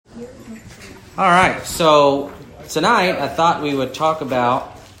All right, so tonight I thought we would talk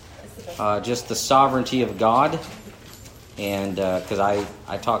about just the sovereignty of God, and because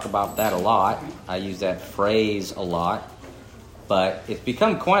I talk about that a lot, I use that phrase a lot, but it's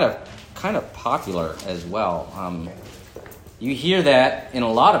become kind of popular as well. You hear that in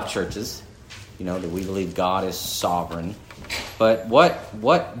a lot of churches, that we believe God is sovereign, but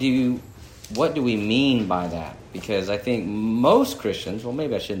what do we mean by that? Because I think most Christians, well,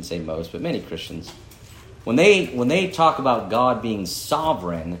 maybe I shouldn't say most, but many Christians, when they talk about God being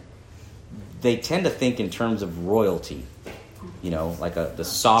sovereign, they tend to think in terms of royalty, like the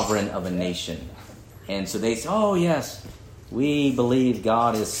sovereign of a nation. And so they say, oh, yes, we believe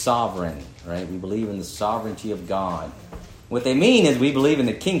God is sovereign, right? We believe in the sovereignty of God. What they mean is we believe in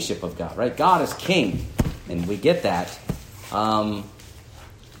the kingship of God, right? God is king, and we get that.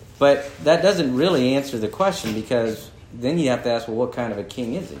 But that doesn't really answer the question, because then you have to ask, well, what kind of a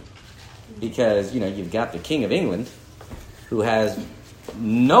king is he? Because, you've got the King of England, who has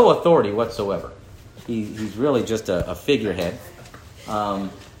no authority whatsoever. He's really just a figurehead.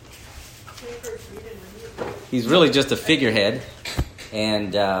 He's really just a figurehead,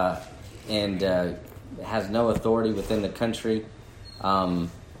 and has no authority within the country. I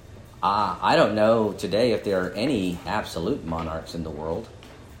don't know today if there are any absolute monarchs in the world.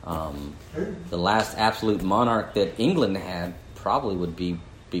 The last absolute monarch that England had probably would be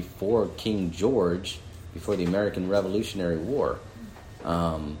before King George, before the American Revolutionary War.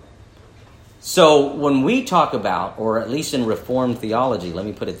 So when we talk about, or at least in Reformed theology, let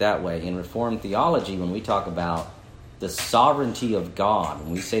me put it that way, in Reformed theology, when we talk about the sovereignty of God,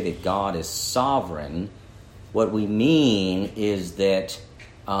 when we say that God is sovereign, what we mean is that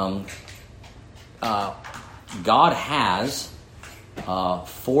God has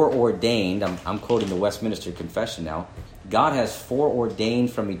foreordained, I'm quoting the Westminster Confession now, God has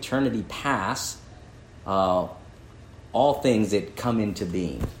foreordained from eternity past all things that come into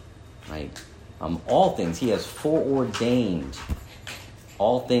being, right? All things. He has foreordained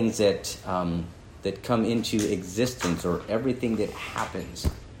all things that come into existence, or everything that happens.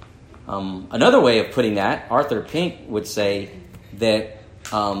 Another way of putting that, Arthur Pink would say that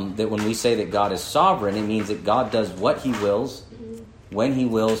when we say that God is sovereign, it means that God does what he wills, when he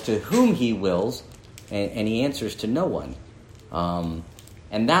wills, to whom he wills, and he answers to no one.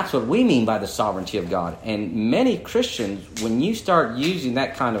 And that's what we mean by the sovereignty of God. And many Christians, when you start using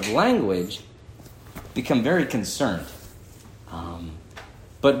that kind of language, become very concerned.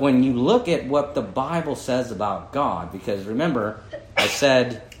 But when you look at what the Bible says about God, because remember, I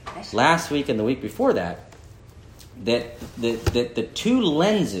said last week and the week before that the two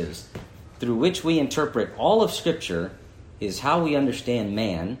lenses through which we interpret all of Scripture is how we understand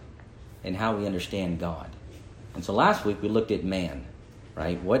man and how we understand God. And so last week we looked at man,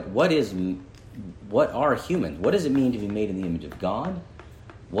 right? What are humans? What does it mean to be made in the image of God?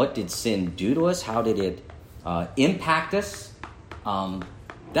 What did sin do to us? How did it impact us?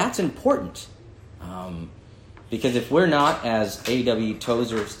 That's important. Because if we're not, as A.W.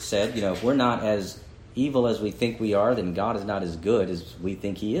 Tozer said, if we're not as evil as we think we are, then God is not as good as we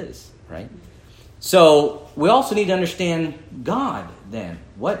think he is, right? So we also need to understand God then.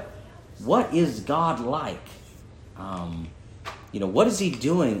 What is God like? What is he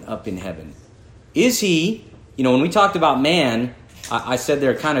doing up in heaven? Is he, when we talked about man, I said there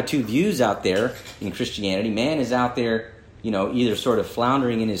are kind of two views out there in Christianity. Man is out there, either sort of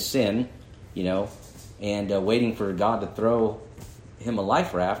floundering in his sin, and waiting for God to throw him a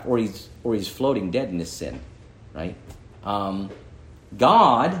life raft, or he's floating dead in his sin, right?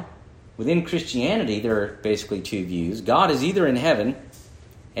 God, within Christianity, there are basically two views. God is either in heaven,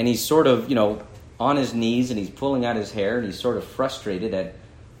 and he's sort of, on his knees, and he's pulling out his hair, and he's sort of frustrated at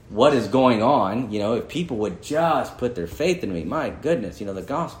what is going on. If people would just put their faith in me, my goodness, the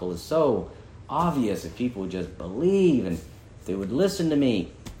gospel is so obvious. If people would just believe and they would listen to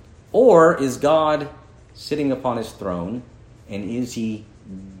me. Or is God sitting upon his throne, and is he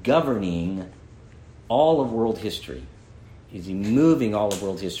governing all of world history? Is he moving all of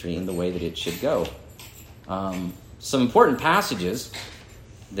world history in the way that it should go? Some important passages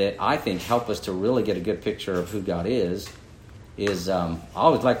that I think help us to really get a good picture of who God is I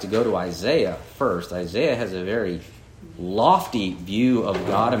always like to go to Isaiah first. Isaiah has a very lofty view of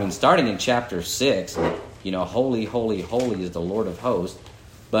God. I mean, starting in chapter 6, holy, holy, holy is the Lord of hosts.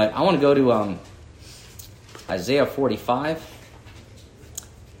 But I want to go to Isaiah 45,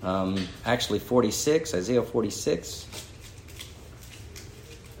 actually 46, Isaiah 46.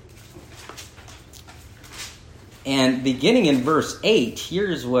 And beginning in verse 8,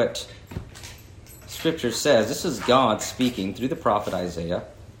 here's what Scripture says. This is God speaking through the prophet Isaiah.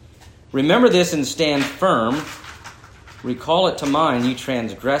 Remember this and stand firm. Recall it to mind, you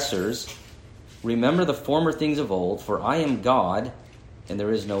transgressors. Remember the former things of old, for I am God, and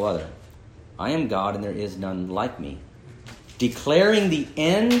there is no other. I am God, and there is none like me. Declaring the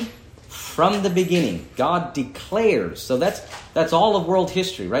end from the beginning. God declares. So that's all of world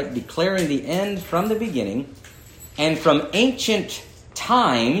history, right? Declaring the end from the beginning. And from ancient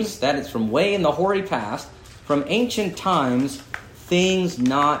times, that is from way in the hoary past, from ancient times, things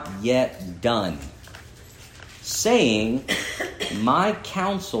not yet done. Saying, my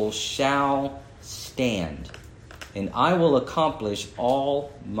counsel shall stand, and I will accomplish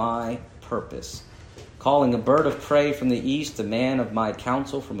all my purpose. Calling a bird of prey from the east, the man of my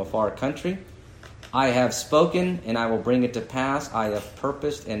counsel from a far country. I have spoken, and I will bring it to pass. I have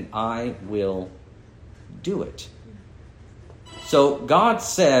purposed, and I will do it. So God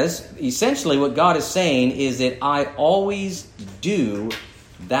says, essentially what God is saying is that I always do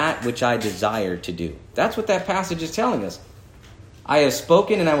that which I desire to do. That's what that passage is telling us. I have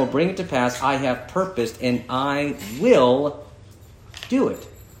spoken, and I will bring it to pass. I have purposed, and I will do it.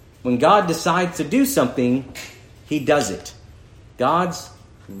 When God decides to do something, he does it. God's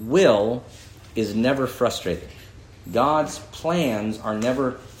will is never frustrated. God's plans are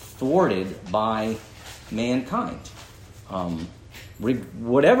never thwarted by mankind,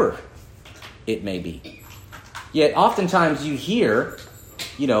 whatever it may be. Yet oftentimes you hear,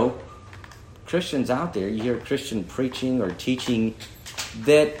 Christians out there, you hear Christian preaching or teaching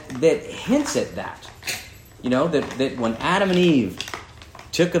that hints at that. That when Adam and Eve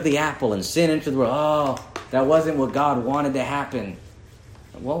took of the apple and sin entered the world, that wasn't what God wanted to happen.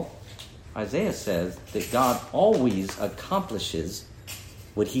 Well, Isaiah says that God always accomplishes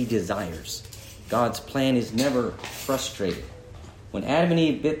what he desires. God's plan is never frustrated. When Adam and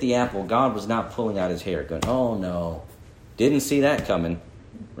Eve bit the apple, God was not pulling out his hair, going, oh no, didn't see that coming,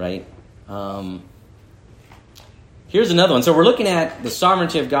 right? Here's another one. So we're looking at the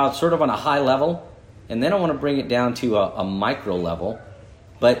sovereignty of God sort of on a high level, and then I want to bring it down to a micro level.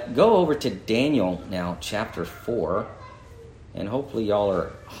 But go over to Daniel now, chapter 4, and hopefully y'all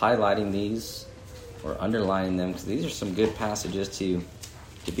are highlighting these or underlining them, because these are some good passages to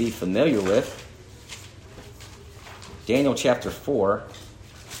be familiar with. Daniel chapter 4,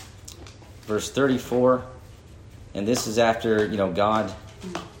 verse 34, and this is after, God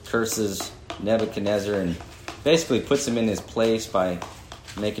curses Nebuchadnezzar and basically puts him in his place by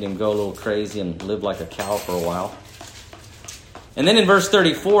making him go a little crazy and live like a cow for a while. And then in verse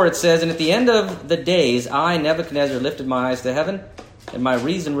 34 it says, and at the end of the days, I, Nebuchadnezzar, lifted my eyes to heaven, and my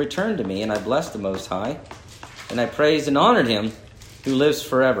reason returned to me, and I blessed the Most High, and I praised and honored him who lives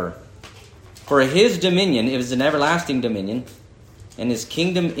forever. For his dominion is an everlasting dominion, and his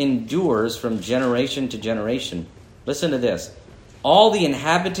kingdom endures from generation to generation. Listen to this. All the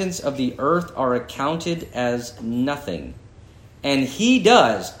inhabitants of the earth are accounted as nothing, and he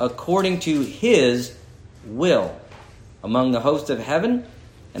does according to his will among the hosts of heaven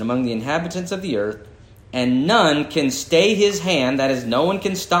and among the inhabitants of the earth, and none can stay his hand. That is, no one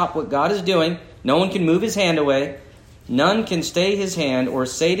can stop what God is doing. No one can move his hand away. None can stay his hand or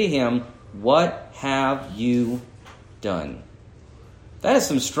say to him, what have you done? That is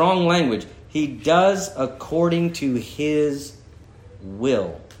some strong language. He does according to his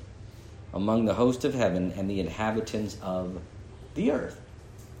will among the host of heaven and the inhabitants of the earth.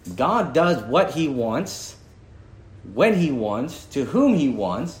 God does what he wants, when he wants, to whom he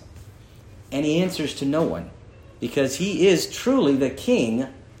wants, and he answers to no one, because he is truly the King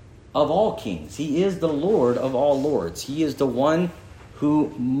of all kings. He is the Lord of all lords. He is the one who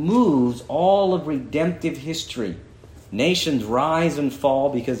moves all of redemptive history. Nations rise and fall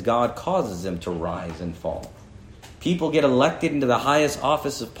because God causes them to rise and fall. People get elected into the highest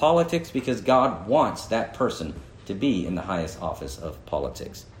office of politics because God wants that person to be in the highest office of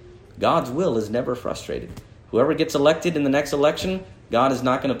politics. God's will is never frustrated. Whoever gets elected in the next election, God is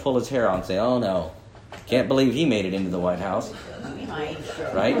not going to pull his hair out and say, oh no, can't believe he made it into the White House.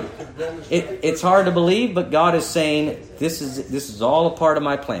 Right? It's hard to believe, but God is saying, this is all a part of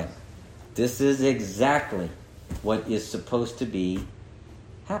my plan. This is exactly what is supposed to be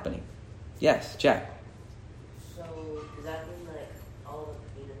happening. Yes, Jack. So, does that mean that all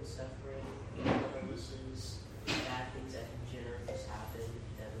the pain and suffering, illnesses, bad things that in general just happen,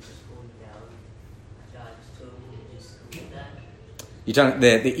 that was just going down, God just totally just with that? You're talking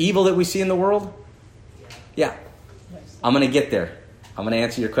the evil that we see in the world? Yeah. I'm going to get there. I'm going to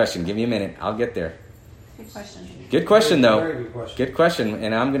answer your question. Give me a minute. I'll get there. Good question. Good question, though. Very good question. Good question,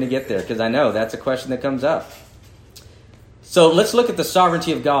 and I'm going to get there because I know that's a question that comes up. So let's look at the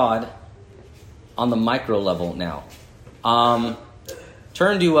sovereignty of God on the micro level now.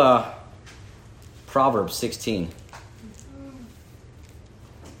 Turn to Proverbs 16.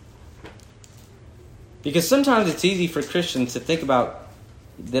 Because sometimes it's easy for Christians to think about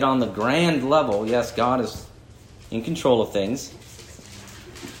that on the grand level, yes, God is in control of things.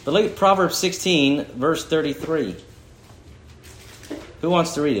 But look at Proverbs 16, verse 33. Who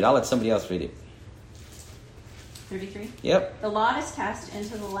wants to read it? I'll let somebody else read it. 33? Yep. The lot is cast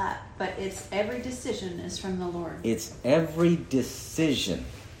into the lap, but its every decision is from the Lord. It's every decision.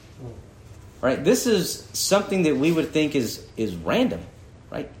 Right? This is something that we would think is random,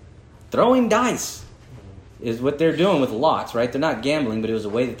 right? Throwing dice is what they're doing with lots, right? They're not gambling, but it was a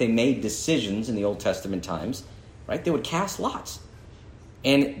way that they made decisions in the Old Testament times, right? They would cast lots.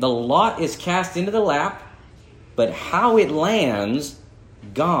 And the lot is cast into the lap, but how it lands,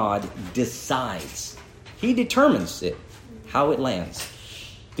 God decides. He determines it, how it lands.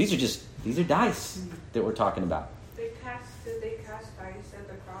 These are dice that we're talking about. Did they cast dice at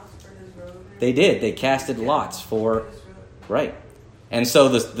the cross for his robe? They did. They casted lots for, right. And so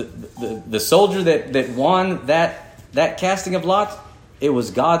the soldier that won that casting of lots, it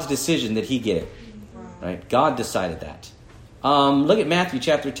was God's decision that he get it. Right? God decided that. Look at Matthew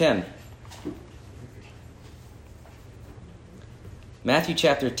chapter 10. Matthew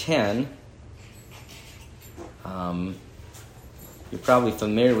chapter 10. You're probably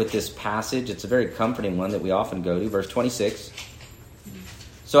familiar with this passage. It's a very comforting one that we often go to. Verse 26.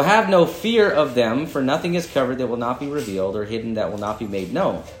 So have no fear of them, for nothing is covered that will not be revealed, or hidden that will not be made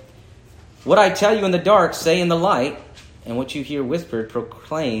known. What I tell you in the dark, say in the light, and what you hear whispered,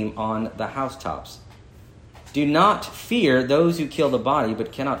 proclaim on the housetops. Do not fear those who kill the body,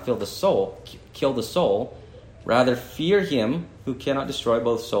 but cannot kill the soul. Rather, fear him who cannot destroy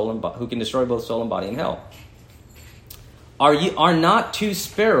both soul and who can destroy both soul and body in hell. Are not 2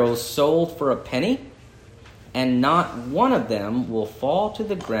 sparrows sold for a penny? And not one of them will fall to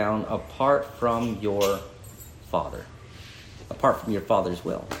the ground apart from your Father, apart from your Father's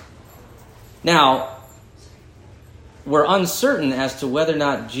will. Now, we're uncertain as to whether or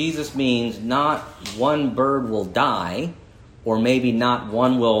not Jesus means not one bird will die, or maybe not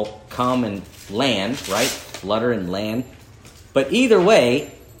one will come and land, right? Flutter and land. But either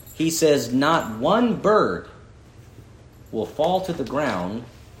way, he says not one bird will fall to the ground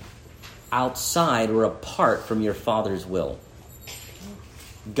outside or apart from your Father's will.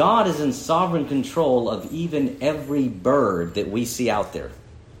 God is in sovereign control of even every bird that we see out there.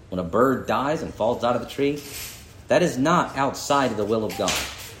 When a bird dies and falls out of the tree, that is not outside of the will of God.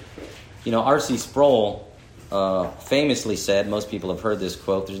 You know, R.C. Sproul famously said, most people have heard this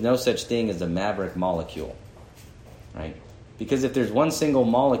quote, there's no such thing as a maverick molecule. Right? Because if there's one single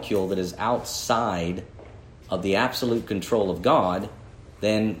molecule that is outside of the absolute control of God,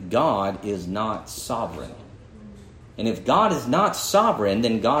 then God is not sovereign. And if God is not sovereign,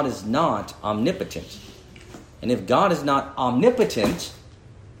 then God is not omnipotent. And if God is not omnipotent,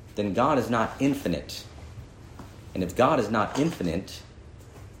 then God is not infinite. And if God is not infinite,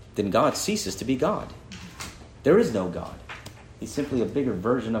 then God ceases to be God. There is no God. He's simply a bigger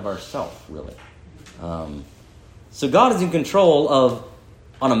version of ourself, really. So God is in control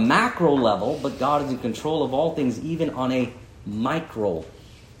on a macro level, but God is in control of all things, even on a micro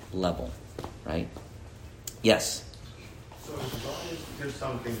level, right? Yes? So if God is just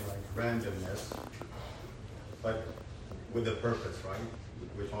something like randomness, but with a purpose, right?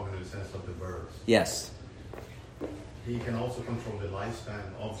 We're talking in the sense of the birds. Yes. He can also control the lifespan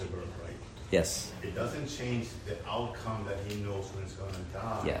of the bird, right? Yes. It doesn't change the outcome that he knows when it's going to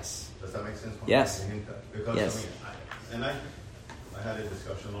die. Yes. Does that make sense? Yes. Because, yes. I had a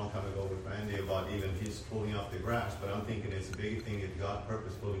discussion a long time ago with Randy about even he's pulling up the grass, but I'm thinking it's a big thing that God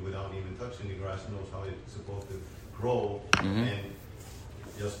purposefully, without even touching the grass, knows how it's supposed to grow and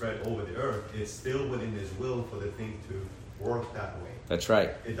just spread over the earth. It's still within his will for the thing to work that way. That's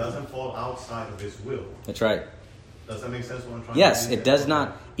right. It doesn't fall outside of his will. That's right. Does that make sense what I'm trying yes, to it does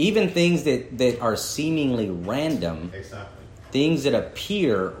not. Even things that are seemingly random, exactly. Things that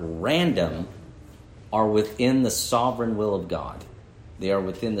appear random, are within the sovereign will of God. They are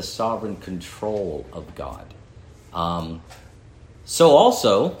within the sovereign control of God. So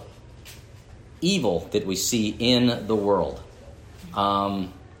also, evil that we see in the world.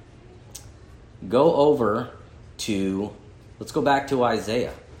 Go over to, let's go back to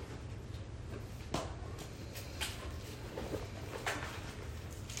Isaiah.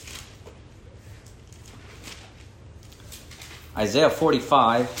 Isaiah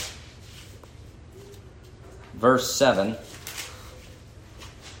 45, verse 7.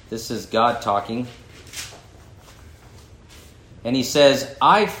 This is God talking. And he says,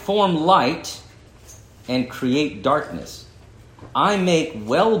 I form light and create darkness. I make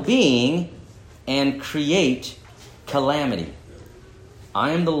well-being and create calamity.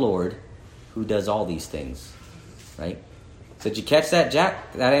 I am the Lord who does all these things. Right? So did you catch that,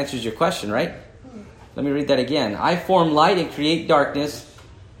 Jack? That answers your question, right? Let me read that again. I form light and create darkness.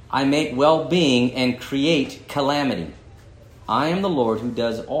 I make well-being and create calamity. I am the Lord who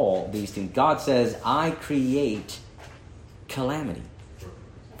does all these things. God says, I create calamity.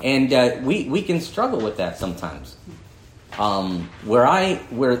 And we can struggle with that sometimes.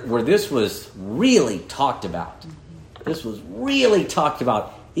 Where this was really talked about. This was really talked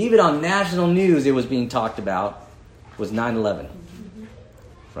about. Even on national news it was being talked about. Was 9/11.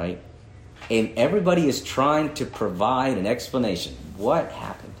 Right? And everybody is trying to provide an explanation. What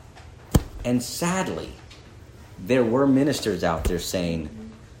happened? And sadly, there were ministers out there saying,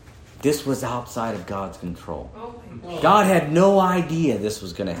 this was outside of God's control. God had no idea this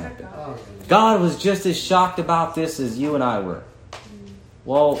was going to happen. God was just as shocked about this as you and I were.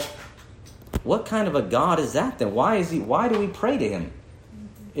 Well, what kind of a God is that then? Why do we pray to him?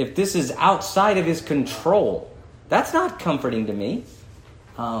 If this is outside of his control, that's not comforting to me.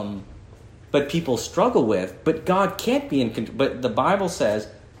 But people struggle with, but God can't be in control. But the Bible says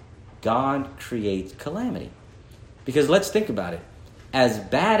God creates calamity. Because let's think about it. As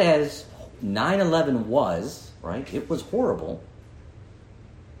bad as 9/11 was, right? It was horrible.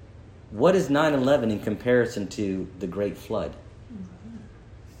 What is 9/11 in comparison to the Great Flood?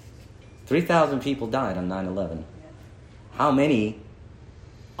 3,000 people died on 9/11. How many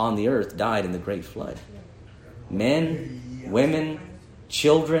on the earth died in the Great Flood? Men, women,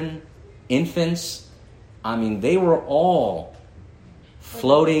 children, infants. I mean, they were all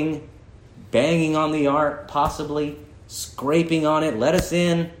floating, banging on the ark, possibly scraping on it, let us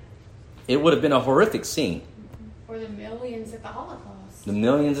in. It would have been a horrific scene. Or the millions at the Holocaust. The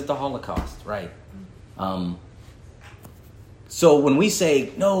millions at the Holocaust, right. So when we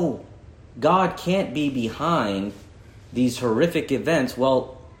say, no, God can't be behind these horrific events,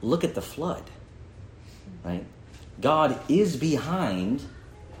 well, look at the flood, right? God is behind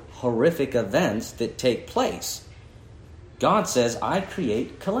horrific events that take place. God says, I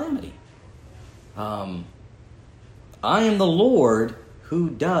create calamity. I am the Lord who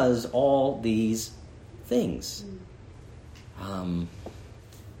does all these things.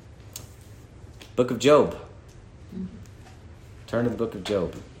 Book of Job. Turn to the book of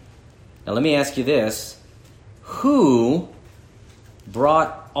Job. Now let me ask you this. Who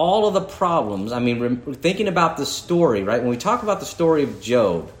brought all of the problems? I mean, thinking about the story, right? When we talk about the story of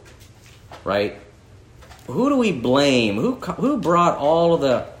Job, right? Who do we blame? Who brought all of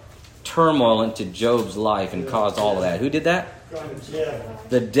the turmoil into Job's life and caused all of that? Who did that?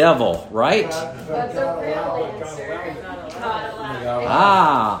 The devil, right? That's a real answer. God allowed.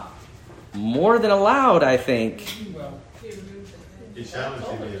 Ah, more than allowed, I think. He challenged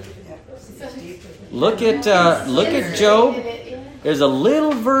him. Look at Job. There's a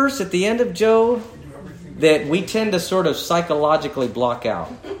little verse at the end of Job that we tend to sort of psychologically block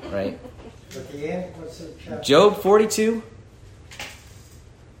out, right? Job 42.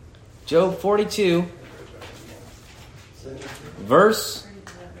 Job 42, verse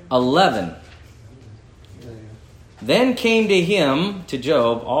 11. Then came to him, to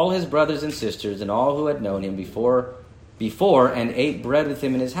Job, all his brothers and sisters and all who had known him before and ate bread with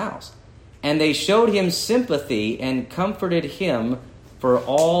him in his house. And they showed him sympathy and comforted him for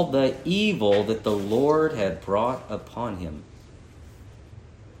all the evil that the Lord had brought upon him.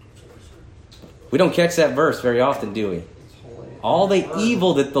 We don't catch that verse very often, do we? All the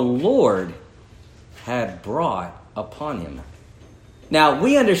evil that the Lord had brought upon him. Now,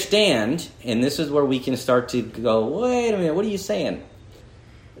 we understand, and this is where we can start to go, wait a minute, what are you saying?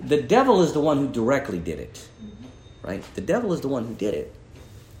 The devil is the one who directly did it, right? The devil is the one who did it.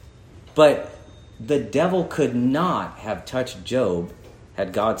 But the devil could not have touched Job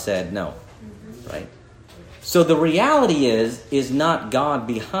had God said no, right? So the reality is not God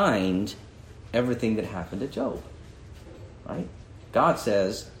behind everything that happened to Job, right? God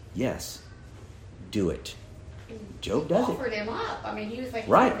says, yes, do it. Job does it. Offered him up. I mean, he was like,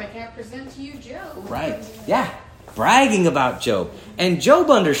 right. I can't present to you Job. Right. Yeah. Bragging about Job. And Job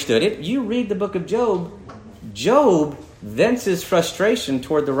understood it. You read the book of Job. Job vents his frustration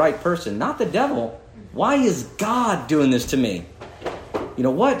toward the right person, not the devil. Why is God doing this to me? You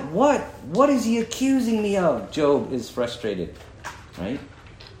know, what is he accusing me of? Job is frustrated. Right?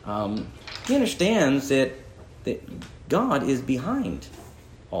 He understands that God is behind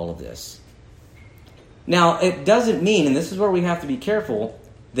all of this. Now, it doesn't mean, and this is where we have to be careful,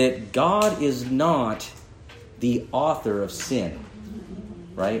 that God is not the author of sin,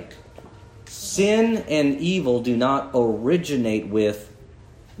 right? Sin and evil do not originate with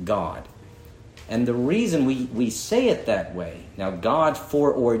God. And the reason we say it that way, now God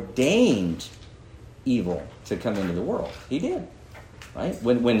foreordained evil to come into the world. He did. Right?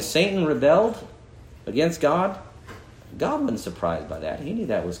 When Satan rebelled against God wasn't surprised by that. He knew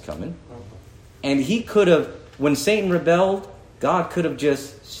that was coming. And he could have, when Satan rebelled, God could have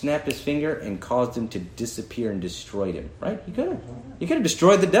just snapped his finger and caused him to disappear and destroyed him. Right? He could have. He could have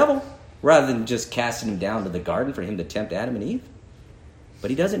destroyed the devil rather than just casting him down to the garden for him to tempt Adam and Eve. But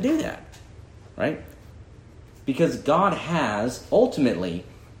he doesn't do that. Right? Because God has, ultimately,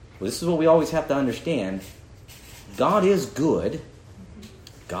 this is what we always have to understand, God is good.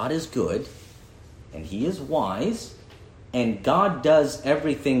 God is good. And He is wise. And God does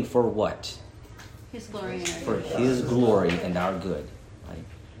everything for what? His glory and our For good. His glory and our good. Right?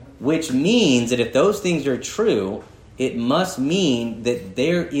 Which means that if those things are true, it must mean that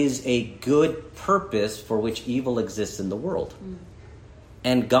there is a good purpose for which evil exists in the world.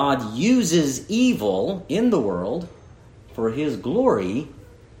 And God uses evil in the world for His glory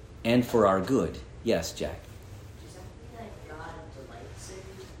and for our good. Yes, Jack? Does that mean that God delights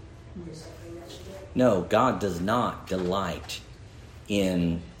in the suffering that we get? No, God does not delight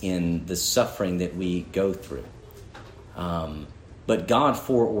in the suffering that we go through. But God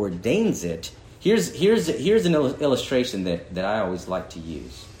foreordains it. Here's an illustration that I always like to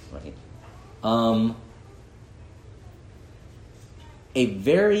use. Right? A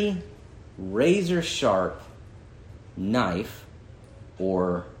very razor-sharp knife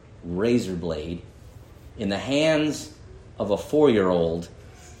or razor blade in the hands of a 4-year-old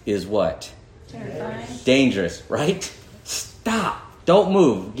is what? Terrifying. Dangerous, right? Stop. Don't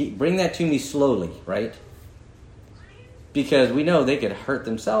move. Bring that to me slowly, right? Because we know they could hurt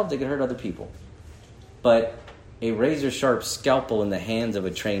themselves, they could hurt other people. But a razor-sharp scalpel in the hands of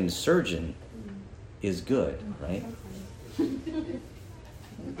a trained surgeon is good, right?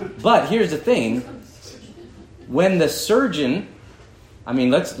 But here's the thing. When the surgeon,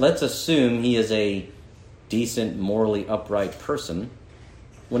 let's assume he is a decent, morally upright person.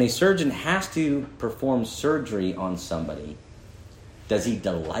 When a surgeon has to perform surgery on somebody, does he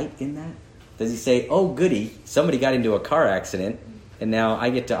delight in that? Does he say, oh, goody, somebody got into a car accident, and now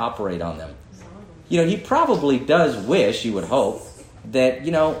I get to operate on them? He probably does wish, you would hope, that,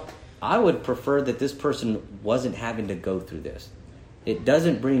 I would prefer that this person wasn't having to go through this. It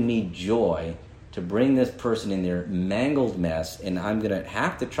doesn't bring me joy to bring this person in their mangled mess, and I'm going to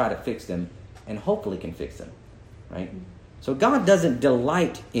have to try to fix them, and hopefully can fix them, right? So God doesn't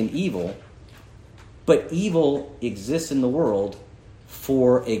delight in evil, but evil exists in the world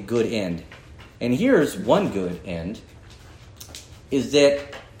for a good end. And here's one good end, is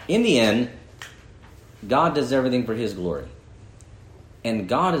that in the end, God does everything for His glory. And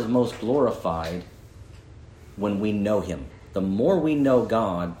God is most glorified when we know Him. The more we know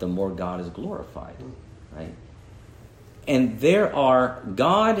God, the more God is glorified, right? And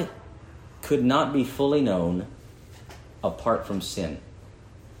God could not be fully known apart from sin.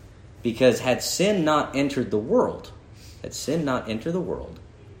 Because had sin not entered the world, let's say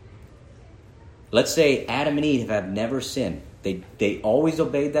Adam and Eve have never sinned. They always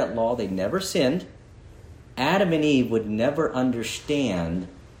obeyed that law. They never sinned. Adam and Eve would never understand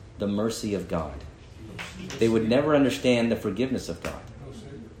the mercy of God. They would never understand the forgiveness of God.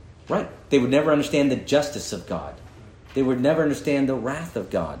 Right? They would never understand the justice of God. They would never understand the wrath of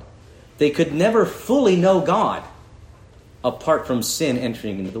God. They could never fully know God apart from sin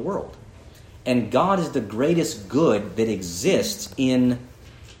entering into the world. And God is the greatest good that exists in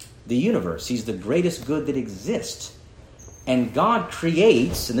the universe. He's the greatest good that exists. And God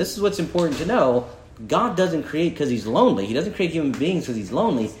creates, and this is what's important to know, God doesn't create because He's lonely. He doesn't create human beings because He's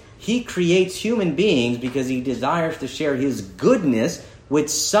lonely. He creates human beings because He desires to share His goodness with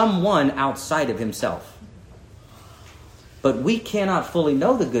someone outside of Himself. But we cannot fully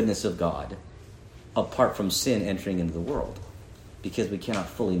know the goodness of God apart from sin entering into the world, because we cannot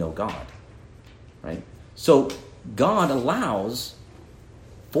fully know God. Right? So God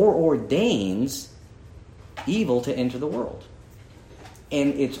foreordains evil to enter the world.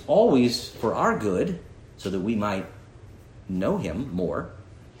 And it's always for our good, so that we might know Him more,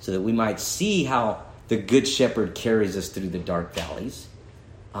 so that we might see how the Good Shepherd carries us through the dark valleys.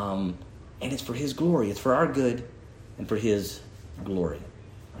 And it's for His glory. It's for our good and for His glory.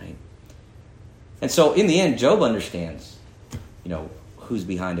 Right? And so in the end, Job understands, who's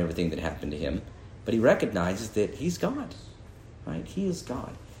behind everything that happened to him. But he recognizes that he's God. Right? He is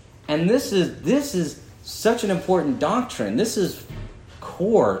God. And this is such an important doctrine. This is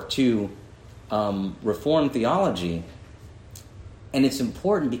core to Reformed theology. And it's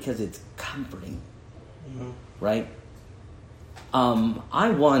important because it's comforting. Mm-hmm. Right? I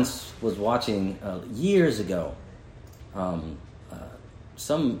once was watching years ago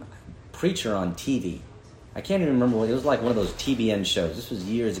some preacher on TV. I can't even remember what it was, like one of those TBN shows. This was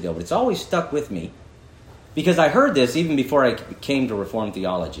years ago, but it's always stuck with me because I heard this even before I came to Reformed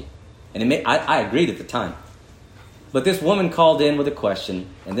theology, and I agreed at the time. But this woman called in with a question,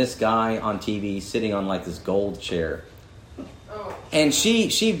 and this guy on TV sitting on like this gold chair, and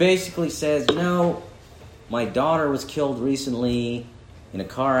she basically says, my daughter was killed recently in a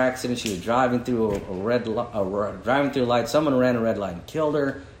car accident. She was driving through driving through a light. Someone ran a red light and killed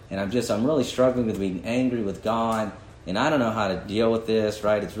her. And I'm really struggling with being angry with God. And I don't know how to deal with this,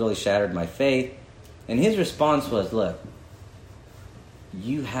 right? It's really shattered my faith. And his response was, look,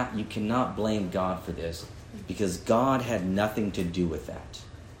 you cannot blame God for this because God had nothing to do with that.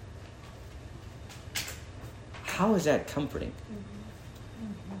 How is that comforting?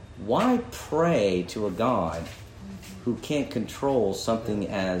 Why pray to a God who can't control something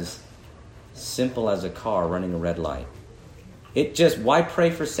as simple as a car running a red light? Why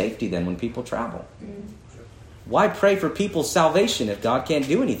pray for safety then when people travel? Why pray for people's salvation if God can't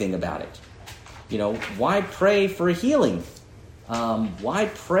do anything about it? Why pray for healing?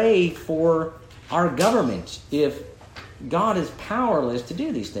 Why pray for our government if God is powerless to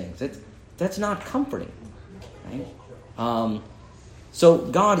do these things? That's not comforting, right? So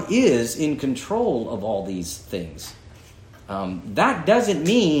God is in control of all these things. That doesn't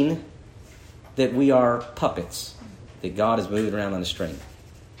mean that we are puppets, that God is moving around on a string.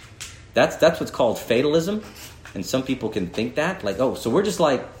 That's what's called fatalism, and some people can think that, like, so we're just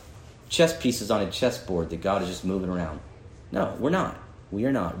like chess pieces on a chessboard that God is just moving around. No, we're not. We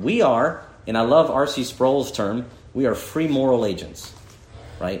are not. We are, and I love R.C. Sproul's term, we are free moral agents,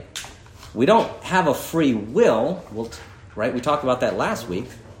 right? We don't have a free will, right? We talked about that last week.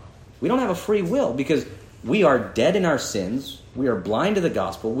 We don't have a free will because we are dead in our sins. We are blind to the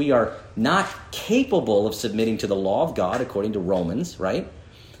gospel. We are not capable of submitting to the law of God, according to Romans, right?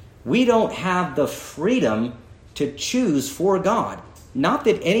 We don't have the freedom to choose for God. Not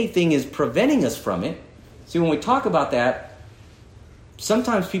that anything is preventing us from it. See, when we talk about that,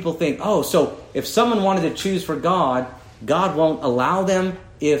 sometimes people think, so if someone wanted to choose for God, God won't allow them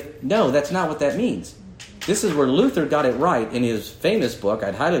No, that's not what that means. This is where Luther got it right in his famous book,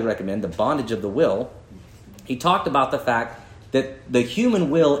 I'd highly recommend, The Bondage of the Will. He talked about the fact that the human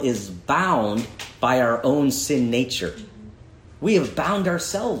will is bound by our own sin nature. We have bound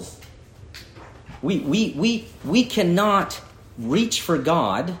ourselves. We cannot reach for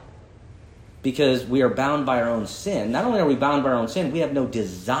God because we are bound by our own sin. Not only are we bound by our own sin, we have no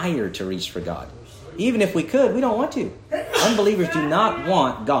desire to reach for God. Even if we could, we don't want to. Unbelievers do not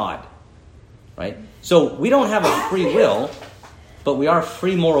want God, right? So we don't have a free will, but we are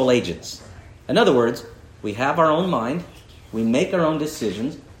free moral agents. In other words, we have our own mind, we make our own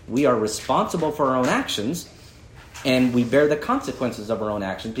decisions, we are responsible for our own actions, and we bear the consequences of our own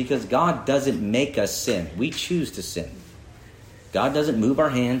actions because God doesn't make us sin. We choose to sin. God doesn't move our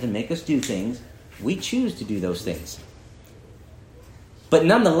hands and make us do things. We choose to do those things. But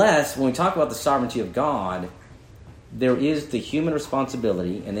nonetheless, when we talk about the sovereignty of God, there is the human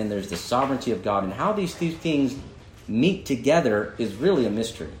responsibility, and then there's the sovereignty of God. And how these two things meet together is really a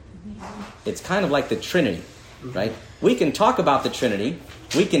mystery. It's kind of like the Trinity, right? We can talk about the Trinity.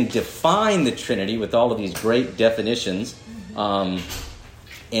 We can define the Trinity with all of these great definitions.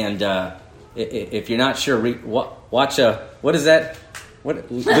 If you're not sure, watch what is that?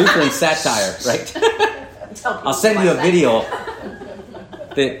 Lutheran satire, right? I'll send you a video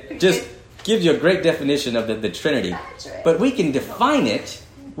that just gives you a great definition of the Trinity. But we can define it,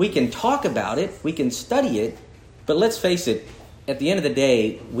 we can talk about it, we can study it, but let's face it, at the end of the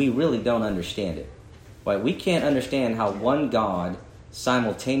day, we really don't understand it. Right? We can't understand how one God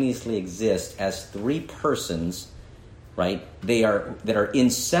simultaneously exists as three persons, right? That are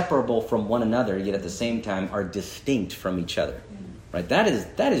inseparable from one another, yet at the same time are distinct from each other. Right?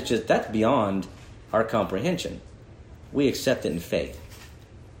 That's beyond our comprehension. We accept it in faith.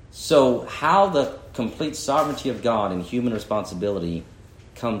 So how the complete sovereignty of God and human responsibility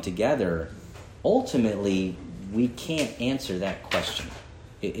come together, ultimately, we can't answer that question.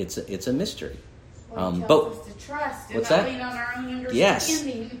 It's a mystery. But us to trust and what's not that? lean on our own understanding.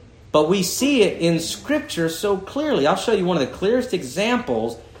 Yes. But we see it in Scripture so clearly. I'll show you one of the clearest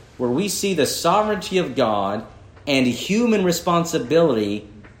examples where we see the sovereignty of God and human responsibility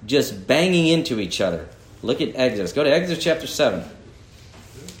just banging into each other. Look at Exodus. Go to Exodus chapter 7.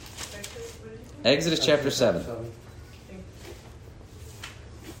 Exodus chapter 7.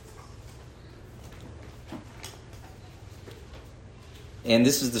 And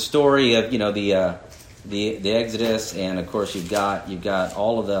this is the story of, the Exodus, and of course you've got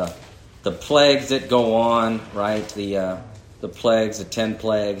all of the plagues that go on, right? The plagues, the 10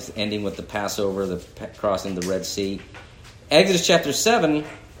 plagues, ending with the Passover, the crossing the Red Sea. Exodus chapter 7,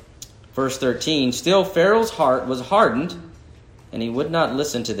 verse 13. Still Pharaoh's heart was hardened, and he would not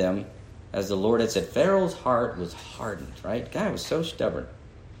listen to them, as the Lord had said. Pharaoh's heart was hardened, right? The guy was so stubborn.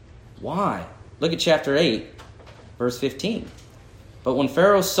 Why? Look at chapter 8, verse 15. But when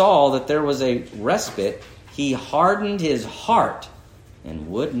Pharaoh saw that there was a respite, he hardened his heart and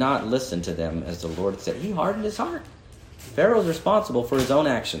would not listen to them, as the Lord said. He hardened his heart. Pharaoh's responsible for his own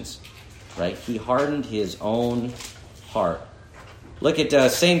actions, right? He hardened his own heart. Look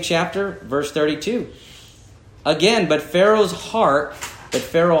at same chapter, verse 32. Again, but Pharaoh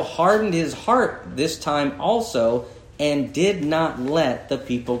hardened his heart this time also, and did not let the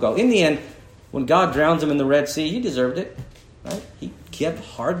people go. In the end, when God drowns him in the Red Sea, he deserved it. Right? He kept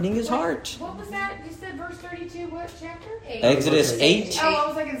hardening his heart. What was that? You said verse 32, what chapter? Exodus 8. Oh, I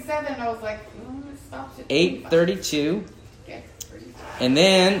was like in 7. I was like, it stops at 8:32. Okay. And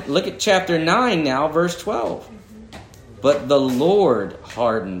then look at chapter 9 now, verse 12. But the Lord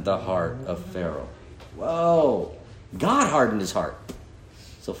hardened the heart of Pharaoh. Whoa. God hardened his heart.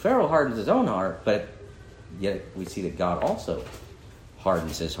 So Pharaoh hardens his own heart, but yet we see that God also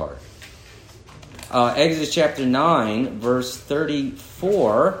hardens his heart. Exodus chapter 9, verse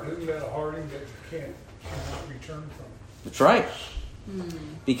 34. Isn't that a hardening that you cannot return from? That's right.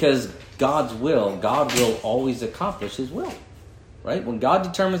 Because God will always accomplish his will. Right? When God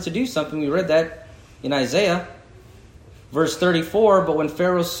determines to do something, we read that in Isaiah. Verse 34, but when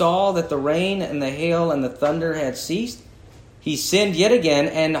Pharaoh saw that the rain and the hail and the thunder had ceased, he sinned yet again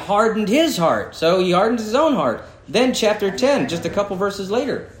and hardened his heart. So he hardened his own heart. Then chapter 10, just a couple verses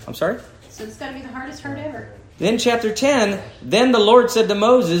later. I'm sorry? So it's got to be the hardest hurt ever. Then chapter 10, then the Lord said to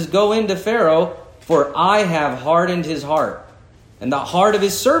Moses, go into Pharaoh, for I have hardened his heart and the heart of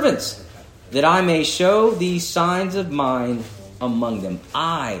his servants, that I may show these signs of mine among them.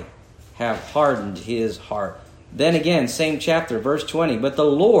 I have hardened his heart. Then again, same chapter, verse 20, but the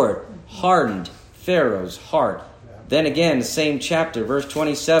Lord hardened Pharaoh's heart. Then again, same chapter, verse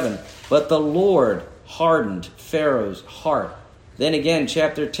 27, but the Lord hardened Pharaoh's heart. Then again,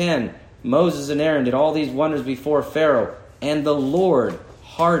 chapter 10, Moses and Aaron did all these wonders before Pharaoh, and the Lord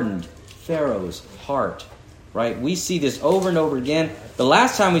hardened Pharaoh's heart. Right? We see this over and over again. The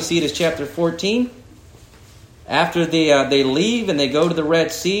last time we see it is chapter 14. After they leave and they go to the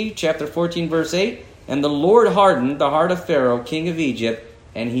Red Sea, chapter 14, verse 8, and the Lord hardened the heart of Pharaoh, king of Egypt,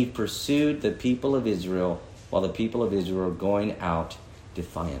 and he pursued the people of Israel, while the people of Israel were going out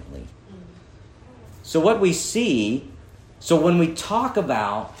defiantly. So what we see, when we talk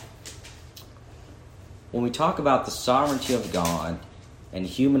about the sovereignty of God and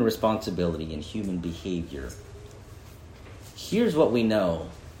human responsibility and human behavior, here's what we know.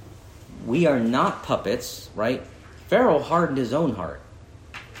 We are not puppets, right? Pharaoh hardened his own heart.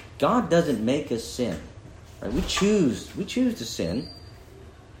 God doesn't make us sin. Right? We choose to sin.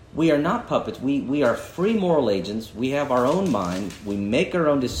 We are not puppets. We are free moral agents. We have our own mind. We make our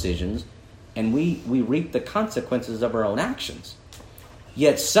own decisions. And we reap the consequences of our own actions.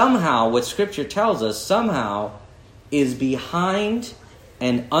 Yet somehow, what Scripture tells us, somehow is behind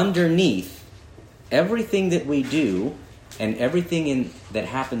and underneath everything that we do and everything that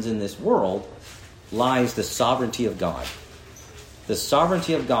happens in this world lies the sovereignty of God. The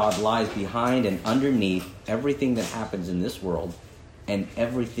sovereignty of God lies behind and underneath everything that happens in this world and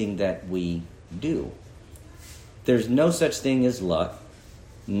everything that we do. There's no such thing as luck.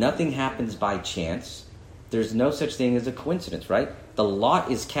 Nothing happens by chance. There's no such thing as a coincidence, right? The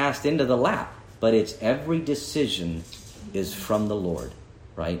lot is cast into the lap, but it's every decision is from the Lord,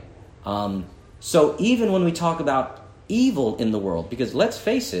 right? So even when we talk about evil in the world, because let's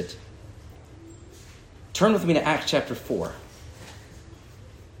face it, turn with me to Acts chapter 4.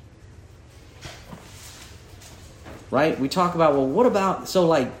 Right? We talk about, well, what about,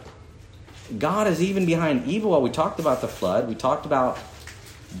 God is even behind evil. Well, we talked about the flood. We talked about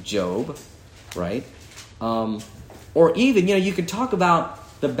Job, right? Or even, you could talk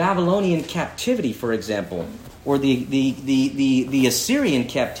about the Babylonian captivity, for example, or the Assyrian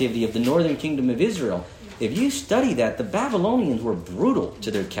captivity of the northern kingdom of Israel. If you study that, the Babylonians were brutal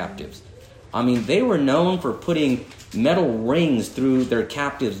to their captives. I mean, they were known for putting metal rings through their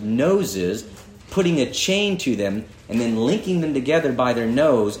captives' noses, putting a chain to them, and then linking them together by their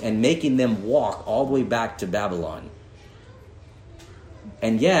nose and making them walk all the way back to Babylon.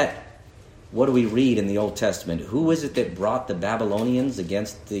 And yet, what do we read in the Old Testament? Who is it that brought the Babylonians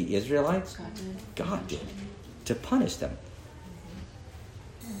against the Israelites? God did. To punish them.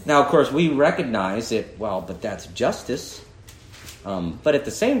 Now, of course, we recognize that, well, but that's justice. But at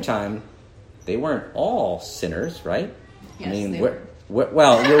the same time, they weren't all sinners, right? Yes, I mean, they were.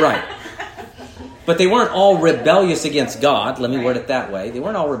 well, you're right. But they weren't all rebellious against God. Let me word it that way. They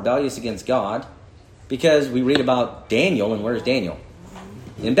weren't all rebellious against God, because we read about Daniel, and where's Daniel?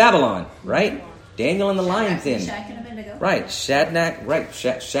 In Babylon, right? Daniel in the lion's den. Meshach, and Abednego. Right,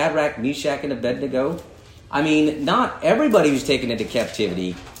 Shadrach, Meshach, and Abednego. I mean, not everybody who's taken into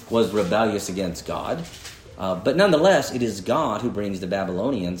captivity was rebellious against God, but nonetheless, it is God who brings the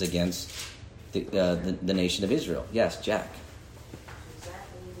Babylonians against the nation of Israel. Yes, Jack. Does that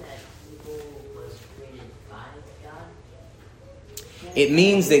mean that evil was created by God? It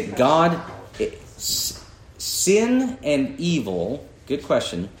means that God, sin and evil, good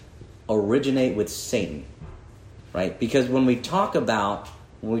question, originate with Satan, right? Because when we talk about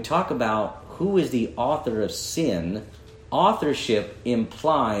who is the author of sin, authorship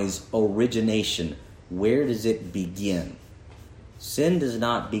implies origination. Where does it begin? Sin does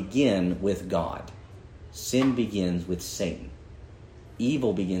not begin with God. Sin begins with Satan.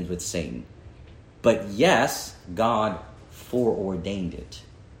 Evil begins with Satan. But yes, God foreordained it.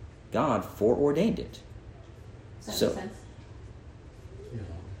 God foreordained it. Does that make sense?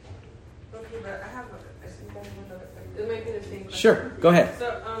 Okay, but I have another thing. It might be the same question. Sure, go ahead.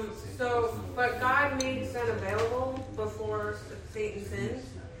 But God made sin available before Satan sinned.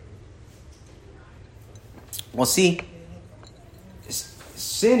 Well, see,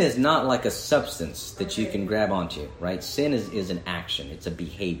 sin is not like a substance that you can grab onto, right? Sin is an action. It's a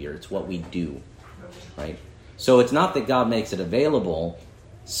behavior. It's what we do, right? So it's not that God makes it available.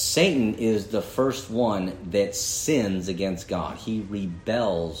 Satan is the first one that sins against God. He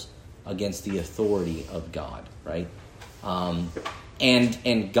rebels against the authority of God, right?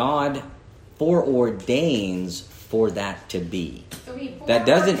 And God foreordains for that to be. So he That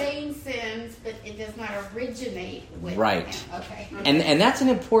doesn't- foreordains sins, but it does not originate with Right. him. Okay. And that's an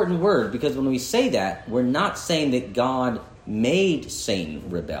important word, because when we say that, we're not saying that God made Satan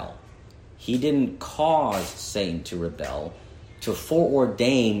rebel. He didn't cause Satan to rebel. To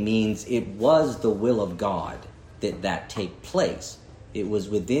foreordain means it was the will of God that take place. It was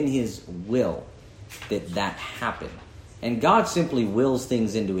within his will that happened. And God simply wills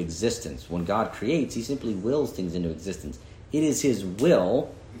things into existence. When God creates, he simply wills things into existence. It is his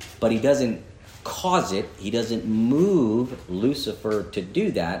will, but he doesn't cause it. He doesn't move Lucifer to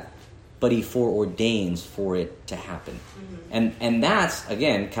do that, but he foreordains for it to happen. Mm-hmm. And that's,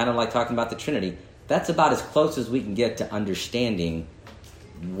 again, kind of like talking about the Trinity, that's about as close as we can get to understanding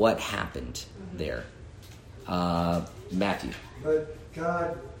what happened there. Matthew. But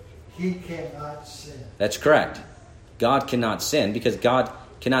God, he cannot sin. That's correct. God cannot sin because God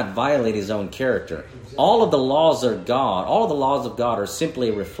cannot violate his own character. Exactly. All of the laws of God are simply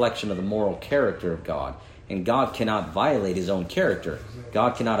a reflection of the moral character of God. And God cannot violate his own character. Exactly.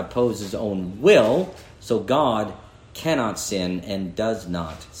 God cannot oppose his own will. So God cannot sin and does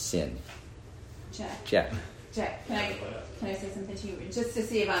not sin. Jack. Can I say something to you? Just to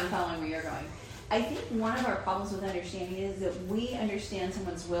see if I'm following where you're going. I think one of our problems with understanding is that we understand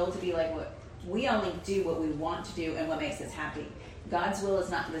someone's will to be like what we only do what we want to do and what makes us happy. God's will is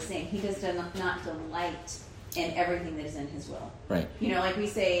not the same. He does not delight in everything that is in his will. Right. You know, like we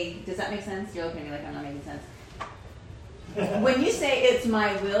say, does that make sense? You're looking at me like I'm not making sense. When you say it's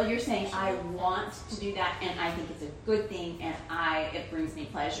my will, you're saying I want to do that and I think it's a good thing and it brings me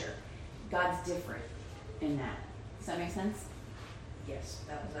pleasure. God's different in that. Does that make sense? Yes,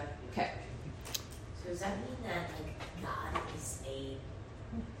 that was actually. Okay. So does that mean that God is a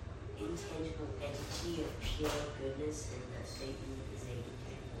intangible entity of pure goodness, and that Satan is a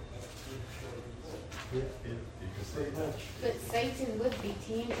intangible entity of pure evil? Yeah, you can say that. But Satan would be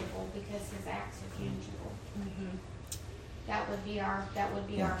tangible because his acts are tangible. Mm-hmm. That would be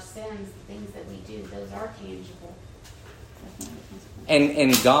our sins, the things that we do. Those are tangible.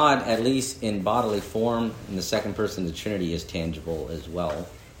 And God, at least in bodily form, in the second person of the Trinity, is tangible as well.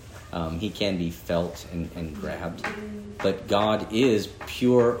 He can be felt and grabbed. But God is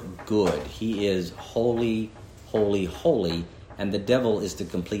pure good. He is holy, holy, holy. And the devil is the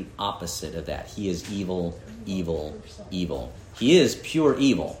complete opposite of that. He is evil, evil, evil. He is pure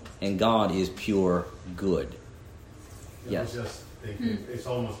evil, and God is pure good. Yes. I was just thinking, it's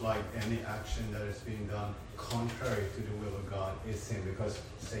almost like any action that is being done contrary to the will of God is sin, because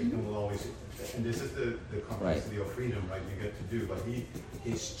Satan will always, and this is the complexity of freedom, right? You get to do, but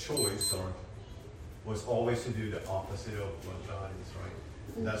his choice was always to do the opposite of what God is, right?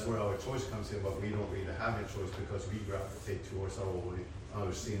 That's where our choice comes in, but we don't really have a choice because we gravitate towards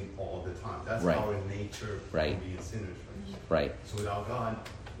our sin all the time. That's Right. our nature Right. of being sinners. Right. So without God,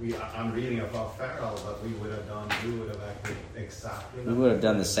 I'm reading about Pharaoh, but we would have acted exactly. We would have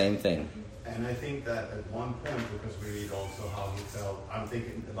done the same thing. And I think that at one point, because we read also how he felt, I'm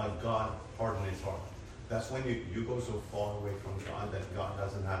thinking like God hardened his heart. That's when you go so far away from God that God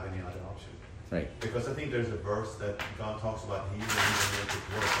doesn't have any other option. Right. Because I think there's a verse that God talks about he will even make it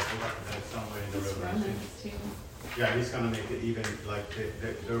worse. I forgot that somewhere in the Revelation. Yeah, he's going to make it even, like,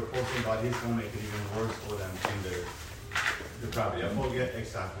 they're reporting God, he's going to make it even worse for them in their depravity. I forget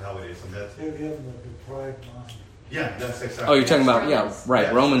exactly how it is. And that's, He'll give them a depraved mind. yeah, that's exactly. Oh, you're talking about, yeah, right,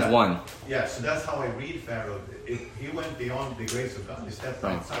 Yeah, Romans that- 1. Yeah, so that's how I read Pharaoh. He went beyond the grace of God. He stepped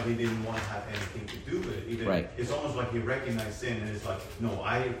Right. outside. He didn't want to have anything to do with it. Even, Right. It's almost like he recognized sin and it's like, no,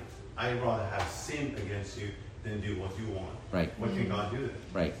 I rather have sin against you than do what you want. Right. What can God do then?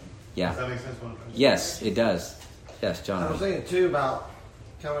 Right. Does Yeah. that make sense? What I'm trying to say? Yes, it does. Yes, I was John. thinking too about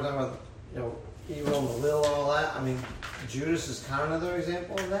kind of talking about evil and the will and all that. I mean, Judas is kind of another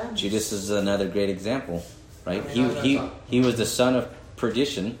example of that. Judas is another great example, right? I mean, He was the son of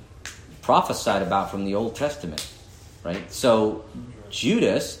perdition, prophesied about from the Old Testament, right? So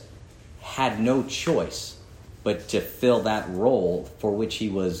Judas had no choice but to fill that role for which he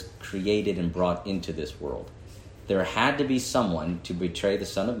was created and brought into this world. There had to be someone to betray the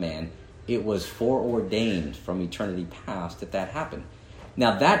Son of Man. It was foreordained from eternity past that happened.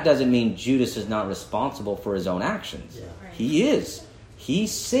 Now, that doesn't mean Judas is not responsible for his own actions. Yeah. Right. He is. He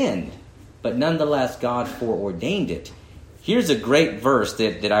sinned, but nonetheless, God foreordained it. Here's a great verse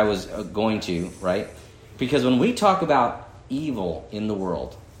that I was going to, right? Because when we talk about evil in the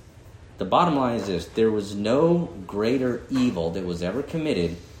world, the bottom line is this: there was no greater evil that was ever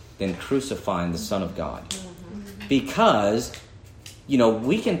committed than crucifying the Son of God. Because,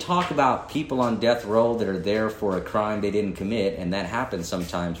 we can talk about people on death row that are there for a crime they didn't commit, and that happens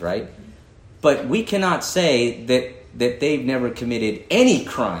sometimes, right? But we cannot say that they've never committed any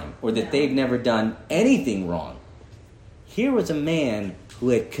crime or that they've never done anything wrong. Here was a man who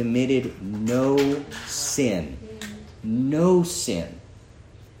had committed no sin. No sin.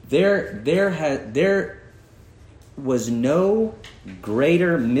 There was no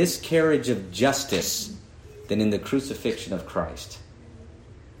greater miscarriage of justice than in the crucifixion of Christ.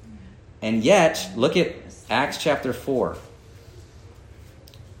 And yet, look at Acts chapter 4.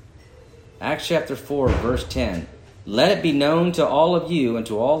 Acts chapter 4, verse 10. Let it be known to all of you and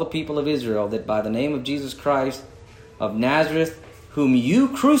to all the people of Israel that by the name of Jesus Christ of Nazareth, whom you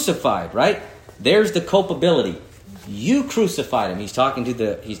crucified, right? There's the culpability. You crucified him. He's talking to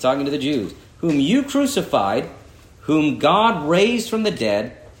the Jews. Whom you crucified, whom God raised from the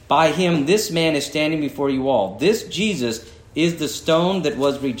dead, by him this man is standing before you all. This Jesus is the stone that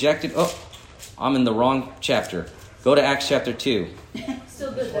was rejected. Oh, I'm in the wrong chapter. Go to Acts chapter 2.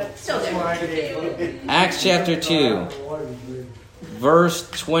 Still good though. Still there. Acts chapter 2, verse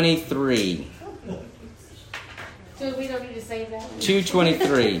 23. So we don't need to save that one.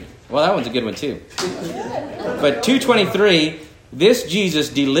 2:23. Well, that one's a good one too. But 2:23, this Jesus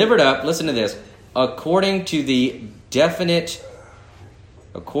delivered up, listen to this, according to the definite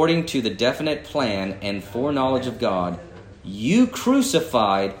plan and foreknowledge of God, you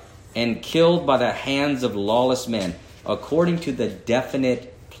crucified and killed by the hands of lawless men, according to the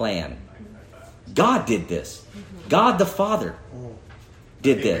definite plan. God did this. God the Father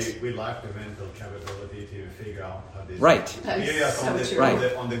did this. We lack the mental capability to figure out how this.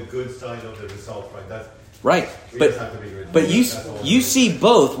 Right. On the good side of the result, right? That's Right. we just have to be ready. But That's all. you see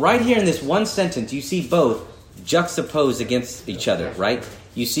both, right here in this one sentence, you see both juxtaposed against each other, right?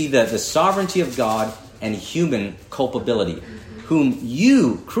 You see the sovereignty of God and human culpability, whom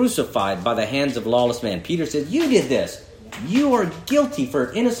you crucified by the hands of lawless men. Peter said, you did this. You are guilty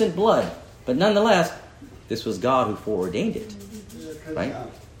for innocent blood. But nonetheless, this was God who foreordained it. Right?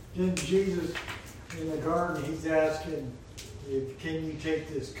 Then Jesus in the garden, he's asking, can you take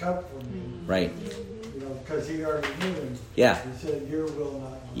this cup from me? Right. Because he already knew him. Yeah. He said, your will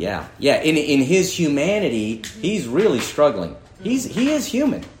not mine. Yeah. In his humanity, he's really struggling. He is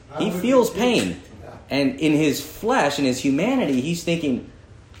human. He feels pain. And in his flesh, in his humanity, he's thinking,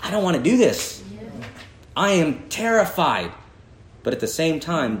 I don't want to do this. I am terrified. But at the same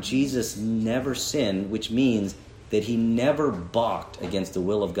time, Jesus never sinned, which means that he never balked against the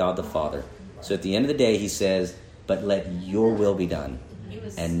will of God the Father. So at the end of the day, he says, but let your will be done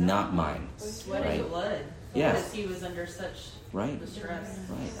and not mine. Sweating blood. Yeah. Because he was under such distress.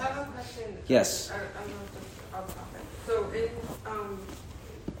 I have a question. Yes. I don't know if it's off topic. So,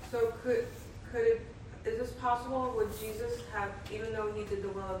 so could it is this possible? Would Jesus have, even though he did the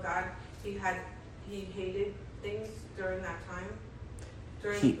will of God, he hated things during that time?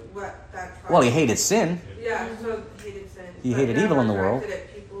 That Well, he hated sin. Yeah, so he hated sin. He hated evil in the world.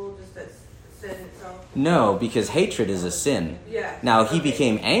 At people, just as sin itself. No, because hatred is a sin. Yeah. Now, he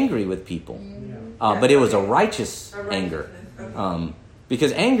became angry with people, but it was a righteous anger. Okay.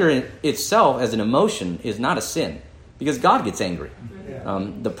 Because anger itself as an emotion is not a sin, because God gets angry.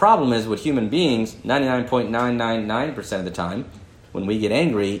 The problem is with human beings, 99.999% of the time, when we get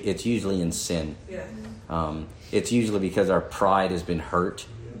angry, it's usually in sin. Yes. It's usually because our pride has been hurt,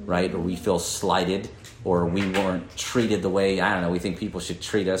 right? Or we feel slighted, or we weren't treated the way, I don't know, we think people should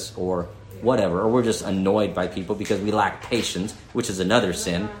treat us, or whatever. Or we're just annoyed by people because we lack patience, which is another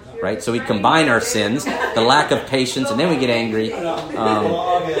sin, right? So we combine our sins, the lack of patience, and then we get angry.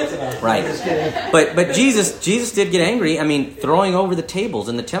 Right. But Jesus did get angry. I mean, throwing over the tables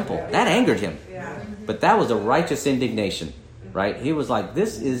in the temple, that angered him. But that was a righteous indignation, right? He was like,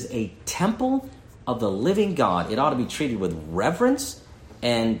 this is a temple of the living God. It ought to be treated with reverence.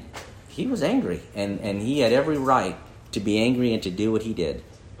 And he was angry. And he had every right to be angry and to do what he did.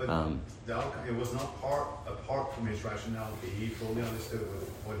 But the outcome, it was not apart from his rationality. He fully understood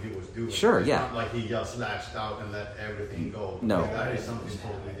what he was doing. Sure, it's yeah. not like he just lashed out and let everything go. No. That is something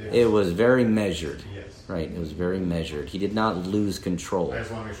totally different. It was very measured. Yes. Right, it was very measured. He did not lose control. I just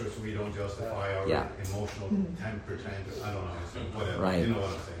want to make sure so we don't justify our emotional temper tantrum. I don't know, so whatever. Right. You know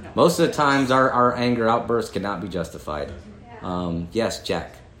what I'm saying. Most of the times our anger outbursts cannot be justified. Yes,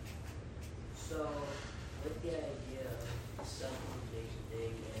 Jack. So, with the idea of self-motivation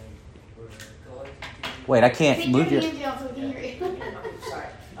thing, and we're going to do... Wait, I can't Take move your your... hands down so we can hear you. Sorry.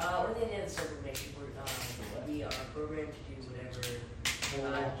 With the idea of self-motivation, we are programmed to do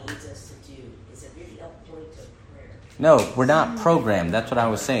whatever God needs us to do. Is it really a point of prayer? No, we're not programmed. That's what I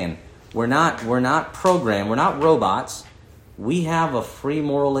was saying. We're not programmed. We're not robots. We have a free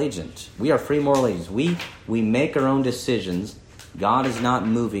moral agent. We are free moral agents. We make our own decisions. God is not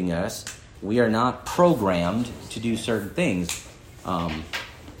moving us. We are not programmed to do certain things.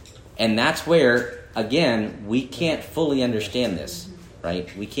 And that's where, again, we can't fully understand this, right?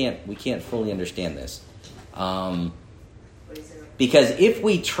 We can't fully understand this. Because if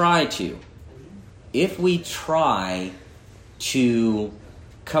we try to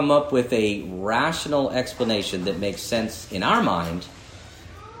come up with a rational explanation that makes sense in our mind,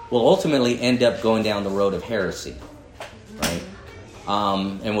 we'll ultimately end up going down the road of heresy, right?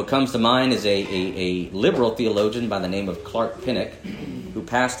 And what comes to mind is a liberal theologian by the name of Clark Pinnock, who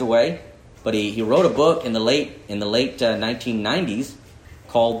passed away, but he wrote a book in the late 1990s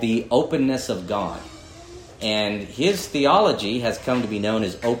called The Openness of God. And his theology has come to be known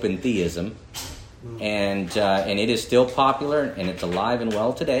as open theism, and it is still popular, and it's alive and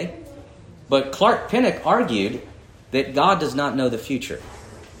well today. But Clark Pinnock argued that God does not know the future.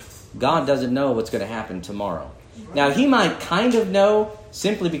 God doesn't know what's going to happen tomorrow. Now, he might kind of know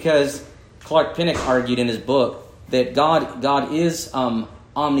simply because Clark Pinnock argued in his book that God is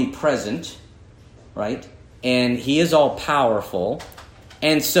omnipresent, right? And he is all-powerful.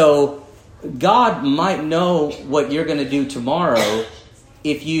 And so God might know what you're going to do tomorrow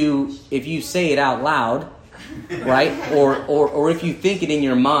if you say it out loud, right? Or if you think it in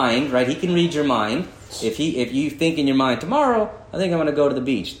your mind, right? He can read your mind. If you think in your mind, tomorrow I think I'm going to go to the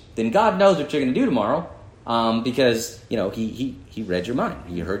beach, then God knows what you're going to do tomorrow, because he read your mind.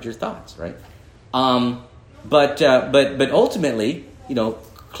 He heard your thoughts, right? But ultimately,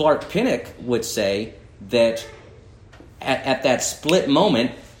 Clark Pinnock would say that at that split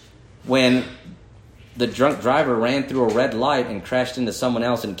moment when the drunk driver ran through a red light and crashed into someone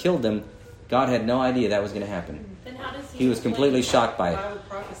else and killed them, God had no idea that was going to happen. Then how does He was completely shocked by it. Bible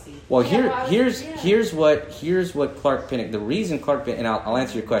prophecy? Well, here's what Clark Pinnock. The reason Clark Pinnock, and I'll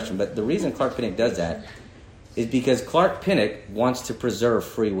answer your question, but the reason Clark Pinnock does that is because Clark Pinnock wants to preserve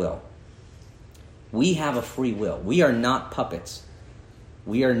free will. We have a free will. We are not puppets.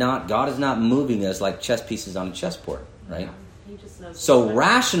 We are not. God is not moving us like chess pieces on a chessboard, right? He just knows. So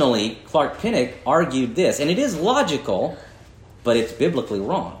rationally, Clark Pinnock argued this, and it is logical, but it's biblically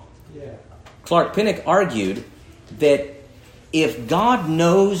wrong. Yeah. Clark Pinnock argued that if God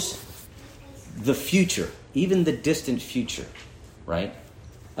knows the future, even the distant future, right?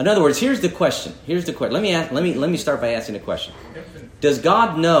 In other words, here's the question. Let me start by asking a question. Does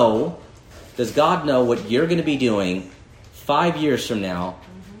God know what you're going to be doing 5 years from now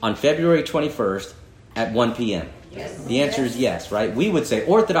on February 21st at 1 p.m.? Yes. The answer is yes, right? We would say,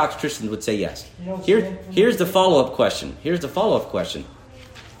 Orthodox Christians would say yes. Here's the follow-up question.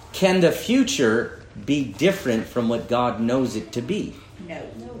 Can the future be different from what God knows it to be? No.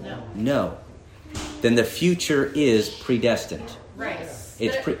 No. then the future is predestined. Right.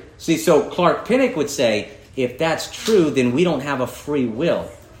 See, so Clark Pinnock would say, if that's true, then we don't have a free will.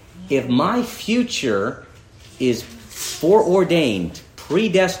 If my future is foreordained,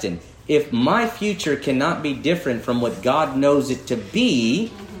 predestined, if my future cannot be different from what God knows it to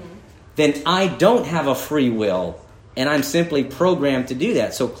be, then I don't have a free will, and I'm simply programmed to do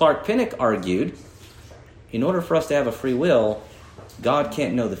that. So Clark Pinnock argued, in order for us to have a free will, God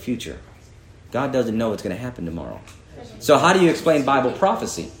can't know the future. God doesn't know what's going to happen tomorrow. So how do you explain Bible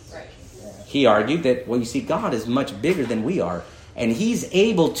prophecy? He argued that, well, you see, God is much bigger than we are. And he's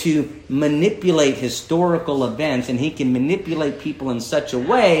able to manipulate historical events, and he can manipulate people in such a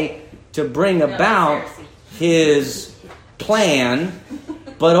way to bring about his plan.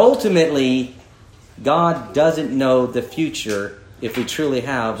 But ultimately, God doesn't know the future if we truly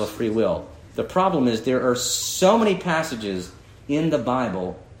have a free will. The problem is there are so many passages in the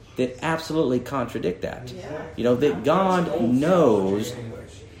Bible that absolutely contradict that. You know, that God knows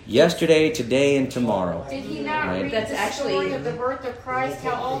yesterday, today, and tomorrow. Did he not read the story of the birth of Christ,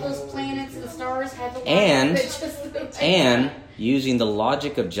 how all those planets and stars had to and using the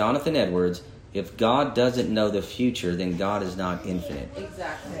logic of Jonathan Edwards, if God doesn't know the future, then God is not infinite.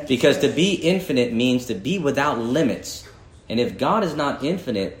 Exactly. Because to be infinite means to be without limits. And if God is not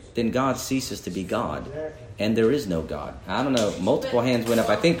infinite, then God ceases to be God. And there is no God. I don't know. Multiple hands went up.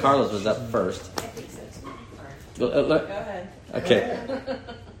 I think Carlos was up first. Go ahead. Okay.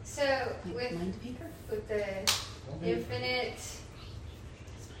 So, with the infinite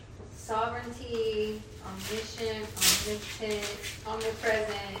sovereignty, omniscient, omnipotent,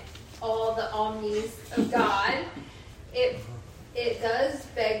 omnipresent, all the omnis of God, it does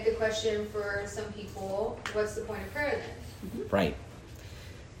beg the question for some people, what's the point of prayer then? Right.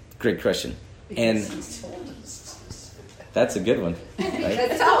 Great question. And that's a good one. Right?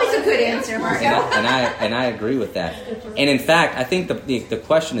 That's always a good answer, Marco. And I agree with that. And in fact, I think the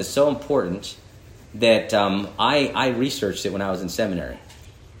question is so important that I researched it when I was in seminary.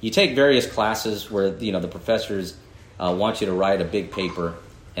 You take various classes where the professors want you to write a big paper,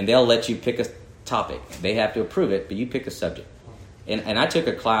 and they'll let you pick a topic. They have to approve it, but you pick a subject. And I took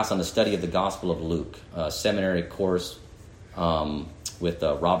a class on the study of the Gospel of Luke, a seminary course with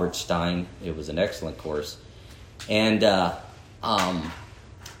Robert Stein. It was an excellent course. And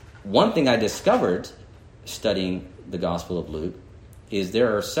one thing I discovered studying the Gospel of Luke is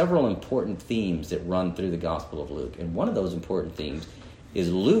there are several important themes that run through the Gospel of Luke. And one of those important themes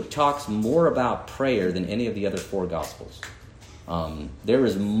is Luke talks more about prayer than any of the other four Gospels. There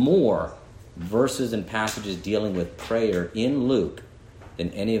is more verses and passages dealing with prayer in Luke than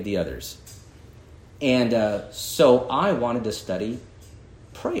any of the others. And so I wanted to study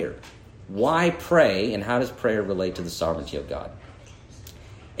prayer. Why pray, and how does prayer relate to the sovereignty of God?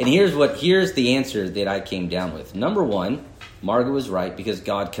 And here's the answer that I came down with. Number one, Margaret was right, because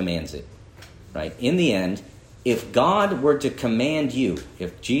God commands it. Right? In the end, if God were to command you,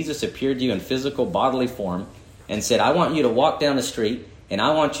 if Jesus appeared to you in physical bodily form and said, I want you to walk down the street and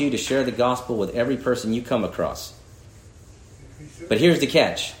I want you to share the gospel with every person you come across. But here's the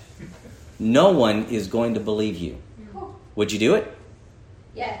catch. No one is going to believe you. Would you do it?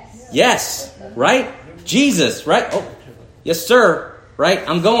 Yes. Yes, right? Jesus, right? Oh, yes, sir, right?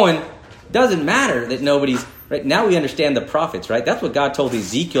 I'm going. Doesn't matter that nobody's, right? Now we understand the prophets, right? That's what God told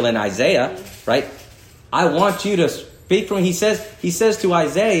Ezekiel and Isaiah, right? I want you to speak for me. He says to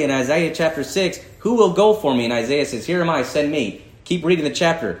Isaiah in Isaiah chapter 6, who will go for me? And Isaiah says, here am I, send me. Keep reading the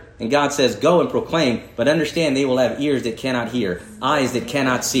chapter. And God says, go and proclaim, but understand they will have ears that cannot hear, eyes that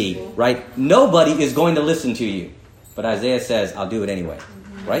cannot see, right? Nobody is going to listen to you. But Isaiah says, I'll do it anyway,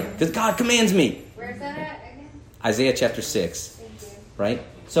 right? Because God commands me. Where's that at again? Isaiah chapter 6, Thank you. right?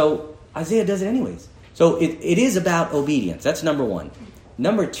 So Isaiah does it anyways. So it is about obedience. That's number one.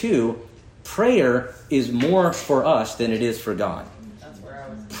 Number two, prayer is more for us than it is for God.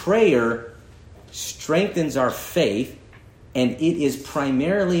 Prayer strengthens our faith, and it is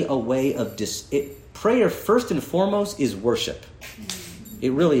primarily a way of prayer first and foremost is worship.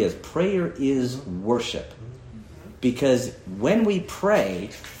 It really is. Prayer is worship. Because when we pray,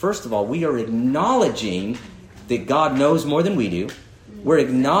 first of all, we are acknowledging that God knows more than we do. We're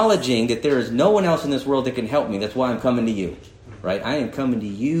acknowledging that there is no one else in this world that can help me. That's why I'm coming to you. Right? I am coming to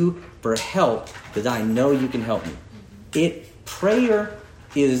you for help because I know you can help me. Prayer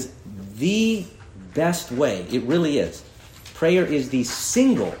is the best way. It really is. Prayer is the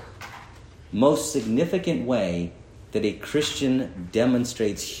single most significant way that a Christian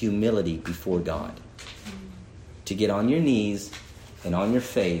demonstrates humility before God. To get on your knees and on your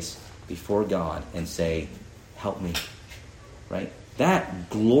face before God and say, help me. Right? that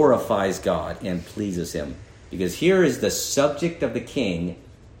glorifies God and pleases him. Because here is the subject of the king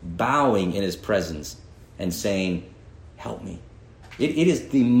bowing in his presence and saying, help me. It is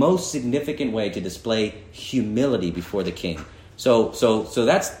the most significant way to display humility before the king. So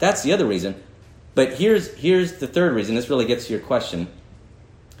that's the other reason. But here's the third reason. This really gets to your question.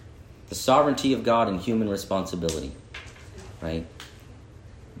 The sovereignty of God and human responsibility. Right?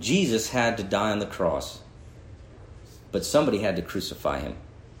 Jesus had to die on the cross, but somebody had to crucify him.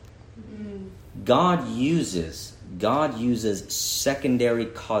 God uses secondary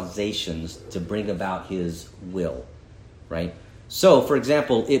causations to bring about his will, right? So, for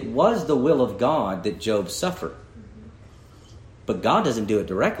example, it was the will of God that Job suffered. But God doesn't do it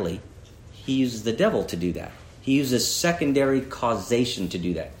directly. He uses the devil to do that. He uses secondary causation to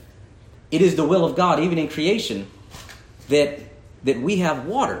do that. It is the will of God, even in creation, that we have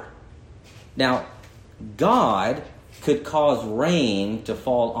water. Now, God could cause rain to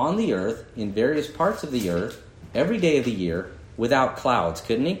fall on the earth in various parts of the earth every day of the year without clouds,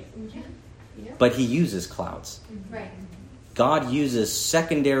 couldn't he? Yeah. But he uses clouds. Right. God uses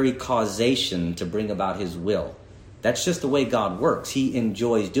secondary causation to bring about his will. That's just the way God works. He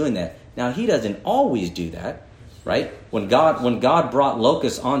enjoys doing that. Now, he doesn't always do that, right? When God brought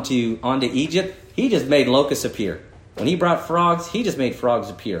locusts onto Egypt, he just made locusts appear. When he brought frogs, he just made frogs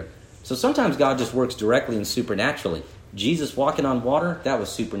appear. So sometimes God just works directly and supernaturally. Jesus walking on water, that was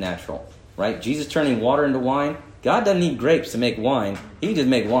supernatural, right? Jesus turning water into wine. God doesn't need grapes to make wine. He just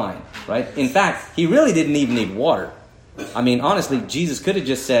made wine, right? In fact, he really didn't even need water. I mean, honestly, Jesus could have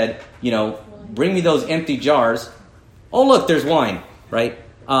just said, bring me those empty jars. Oh, look, there's wine, right?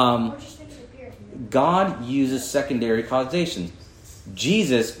 God uses secondary causation.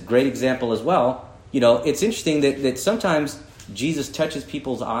 Jesus, great example as well. It's interesting that sometimes Jesus touches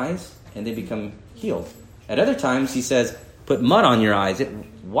people's eyes and they become healed. At other times, he says, put mud on your eyes.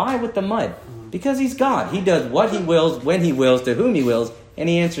 Why with the mud? Because he's God. He does what he wills, when he wills, to whom he wills, and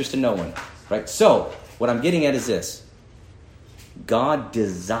he answers to no one. Right? So, what I'm getting at is this. God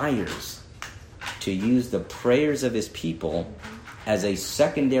desires to use the prayers of his people as a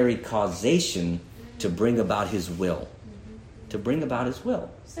secondary causation to bring about his will. To bring about his will.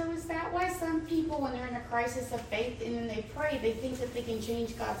 So is that why some people, when they're in a crisis of faith and then they pray, they think that they can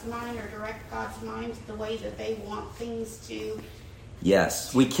change God's mind or direct God's mind the way that they want things to?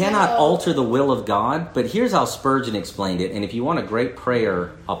 Yes, we cannot alter the will of God, but here's how Spurgeon explained it. And if you want a great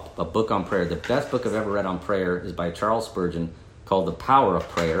prayer, a book on prayer, the best book I've ever read on prayer is by Charles Spurgeon, called The Power of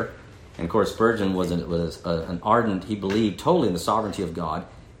Prayer. And of course, Spurgeon was an ardent, he believed totally in the sovereignty of God.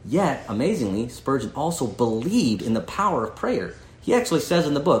 Yet, amazingly, Spurgeon also believed in the power of prayer. He actually says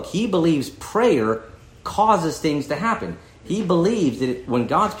in the book, he believes prayer causes things to happen. He believes that when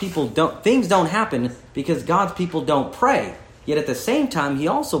God's people things don't happen because God's people don't pray. Yet at the same time, he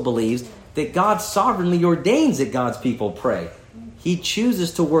also believes that God sovereignly ordains that God's people pray. He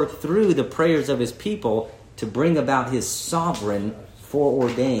chooses to work through the prayers of his people to bring about his sovereign,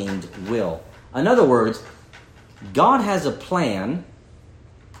 foreordained will. In other words, God has a plan,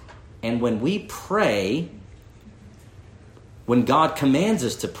 and when we pray, when God commands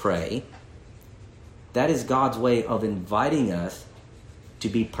us to pray, that is God's way of inviting us to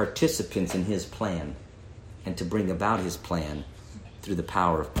be participants in his plan and to bring about his plan through the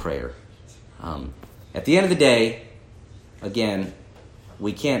power of prayer. At the end of the day, again,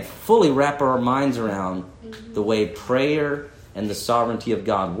 we can't fully wrap our minds around the way prayer and the sovereignty of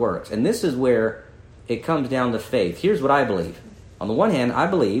God works. And this is where it comes down to faith. Here's what I believe. On the one hand, I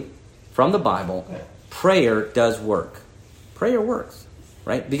believe from the Bible, prayer does work. Prayer works,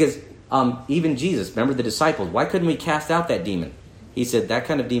 right? Because even Jesus, remember the disciples, why couldn't we cast out that demon? He said that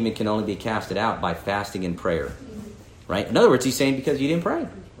kind of demon can only be casted out by fasting and prayer, right? In other words, he's saying because you didn't pray,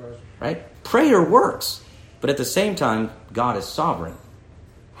 right? Prayer works, but at the same time, God is sovereign.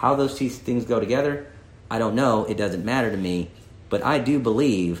 How those two things go together, I don't know. It doesn't matter to me, but I do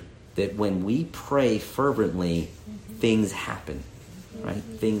believe that when we pray fervently, things happen, right?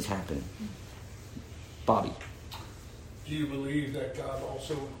 Things happen. Bobby. Do you believe that God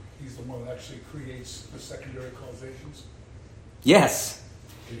also, he's the one that actually creates the secondary causations? Yes.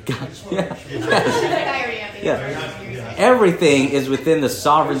 Yeah. Everything is within the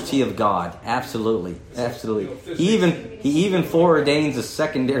sovereignty of God. Absolutely. Absolutely. He even foreordains a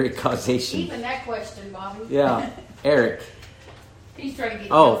secondary causation. Even that question, Bobby. Yeah. Eric. He's trying to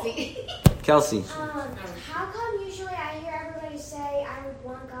get Kelsey. How come usually I hear everybody say, I would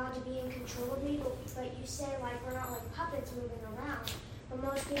want God to be in control of me, but you say like we're not like puppets moving around. But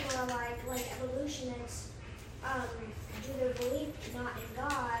most people are like evolutionists, do their belief not in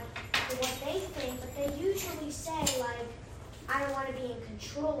God, for what they think, but they usually say like, I don't want to be in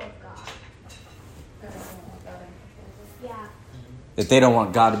control of God. Yeah. That they don't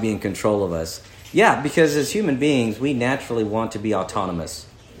want God to be in control of us. Yeah, because as human beings, we naturally want to be autonomous.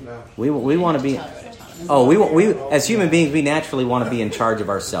 No. We want to be. We as human beings, we naturally want to be in charge of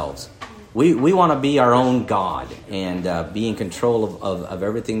ourselves. We want to be our own God and be in control of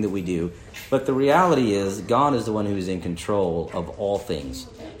everything that we do. But the reality is, God is the one who is in control of all things.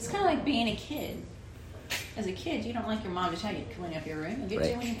 It's kind of like being a kid. As a kid, you don't like your mom to tell you to clean up your room. You get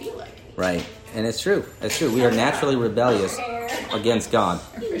to when you feel like it. Right. And it's true. It's true. We are naturally rebellious against God.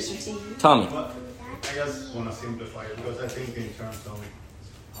 Tommy. Well, I just want to simplify it because I think in terms of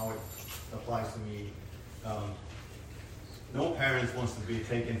how it applies to me, no parent wants to be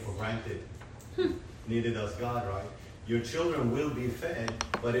taken for granted. Neither does God, right? Your children will be fed,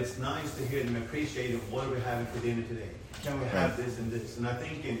 but it's nice to hear them appreciate what are we having for dinner today. Can we have this and this? And I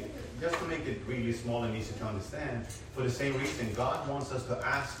think just to make it really small and easy to understand, for the same reason, God wants us to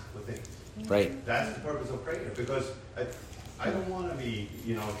ask for things. Right. That's the purpose of prayer, because I don't want to be,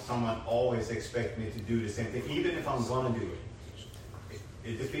 someone always expect me to do the same thing, even if I'm going to do it.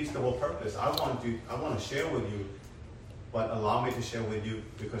 It defeats the whole purpose. I want to share with you, but allow me to share with you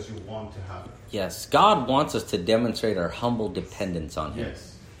because you want to have it. Yes, God wants us to demonstrate our humble dependence on Him.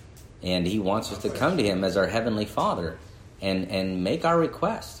 Yes. And He wants us to come to Him as our Heavenly Father and make our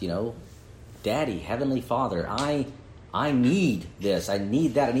request. Daddy, Heavenly Father, I need this, I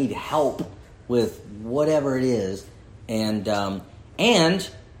need that, I need help with whatever it is. And God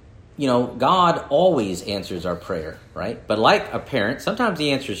always answers our prayer, right? But like a parent, sometimes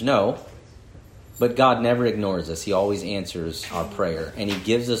the answer is no, but God never ignores us. He always answers our prayer, and He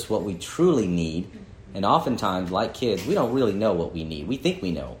gives us what we truly need. And oftentimes, like kids, we don't really know what we need. We think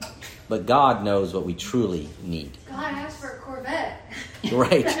we know, but God knows what we truly need. God asked for a Corvette.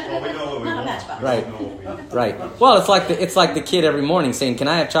 Right. Well, we know what we want. Right. Right. Well, it's like the kid every morning saying, "Can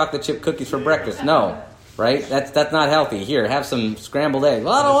I have chocolate chip cookies for breakfast?" No. Right? That's not healthy. Here, have some scrambled eggs.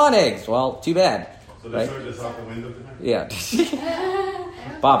 Well, I don't want eggs. Well, too bad. So the surge is out the window tonight? Yeah.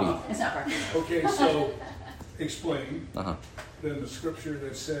 Bobby. It's not perfect. Okay, so explain then the scripture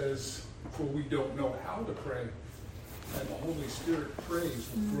that says, "For we don't know how to pray, and the Holy Spirit prays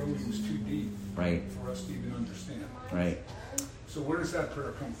with groanings too deep Right. for us to even understand." Right. So where does that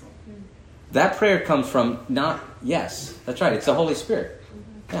prayer come from? That prayer comes from yes, that's right. It's the Holy Spirit.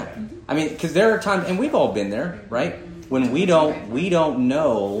 Yeah. I mean, because there are times, and we've all been there, right? When we don't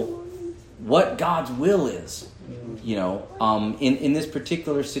know what God's will is, in this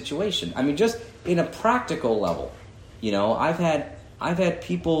particular situation. I mean, just in a practical level, I've had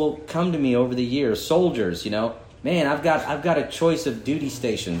people come to me over the years, soldiers, man, I've got a choice of duty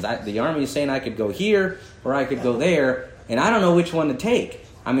stations. The Army is saying I could go here or I could go there, and I don't know which one to take.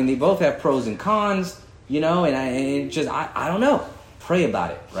 I mean, they both have pros and cons, and I don't know. Pray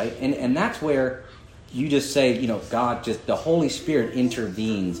about it, right? And that's where you just say, God, just the Holy Spirit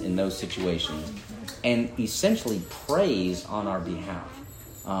intervenes in those situations and essentially prays on our behalf.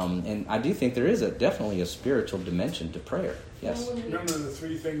 And I do think there is definitely a spiritual dimension to prayer. Yes. Remember the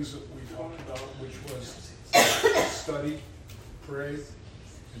three things that we talked about, which was study, pray,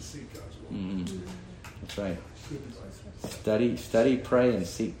 and seek God's will. Mm-hmm. That's right. Study, pray, and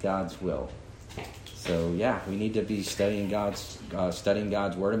seek God's will. So yeah, we need to be studying God's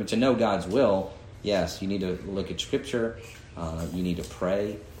word. I mean, to know God's will, yes, you need to look at Scripture. You need to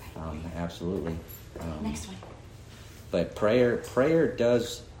pray. Absolutely. Next one. But prayer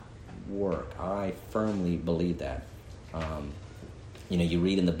does work. I firmly believe that. You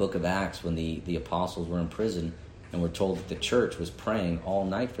read in the book of Acts when the apostles were in prison and were told that the church was praying all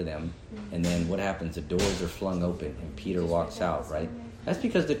night for them. And then what happens? The doors are flung open and Peter walks out, right? That's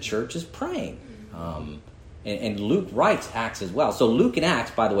because the church is praying. And Luke writes Acts as well. So Luke and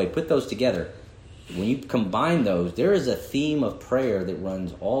Acts, by the way, put those together. When you combine those, there is a theme of prayer that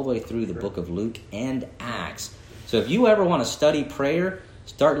runs all the way through the book of Luke and Acts. So if you ever want to study prayer,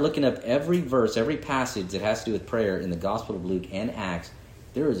 start looking up every verse, every passage that has to do with prayer in the Gospel of Luke and Acts.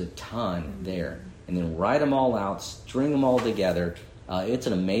 There is a ton there. And then write them all out, string them all together. It's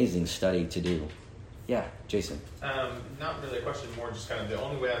an amazing study to do. Yeah, Jason. Not really a question, more just kind of the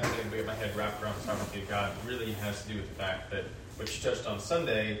only way I've been able to get my head wrapped around the sovereignty of God really has to do with the fact that what you touched on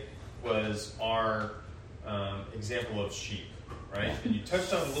Sunday was our example of sheep, right? And you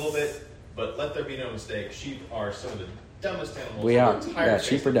touched on it a little bit, but let there be no mistake, sheep are some of the dumbest animals. We are. Yeah,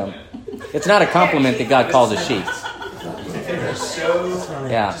 sheep are dumb. It's not a compliment that God calls us sheep. And they're so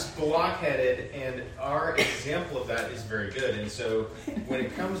just blockheaded, and our example of that is very good. And so when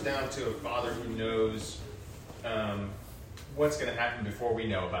it comes down to a father who knows what's going to happen before we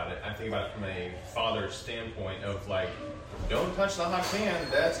know about it. I think about it from a father's standpoint of like, don't touch the hot pan,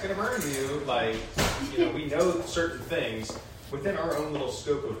 that's going to burn you. Like, we know certain things within our own little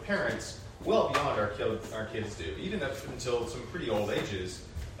scope of parents, well beyond our kids do, even up until some pretty old ages,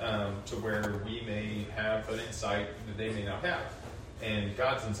 to where we may have an insight that they may not have. And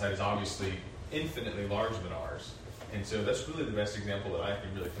God's insight is obviously infinitely larger than ours. And so that's really the best example that I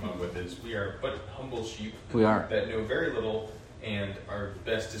can really come up with is we are but humble sheep that know very little and are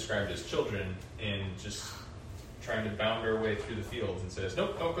best described as children and just trying to bound our way through the fields and says,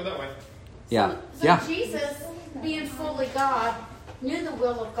 nope, don't go that way. So Jesus, being fully God, knew the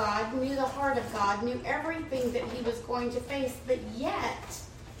will of God, knew the heart of God, knew everything that he was going to face, but yet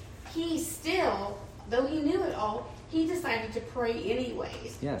he still, though he knew it all, he decided to pray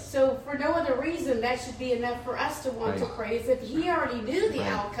anyways. Yes. So for no other reason, that should be enough for us to want to pray. As if he already knew the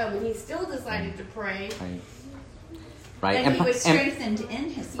outcome and he still decided to pray. Right. And he was strengthened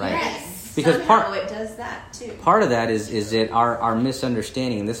in his faith. Yes. Because it does that too. Part of that is that our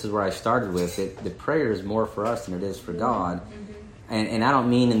misunderstanding, and this is where I started with it, the prayer is more for us than it is for God. And I don't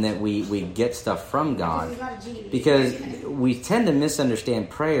mean in that we get stuff from God. Because we tend to misunderstand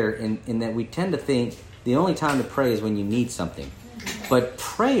prayer in that we tend to think the only time to pray is when you need something. But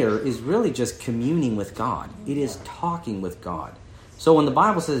prayer is really just communing with God. It is talking with God. So when the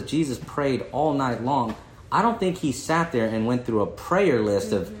Bible says Jesus prayed all night long, I don't think he sat there and went through a prayer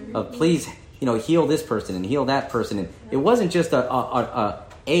list of please, heal this person and heal that person. And it wasn't just a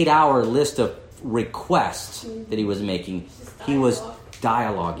 8-hour list of requests that he was making. He was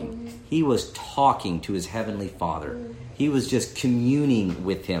dialoguing. He was talking to his heavenly Father. He was just communing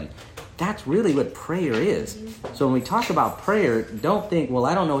with him. That's really what prayer is. So when we talk about prayer, don't think, well,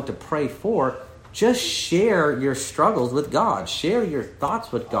 I don't know what to pray for. Just share your struggles with God. Share your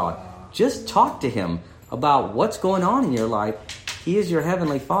thoughts with God. Just talk to him about what's going on in your life. He is your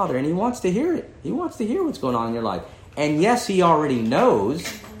heavenly Father, and he wants to hear it. He wants to hear what's going on in your life. And yes, he already knows,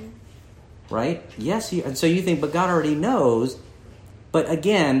 right? Yes, and so you think, but God already knows. But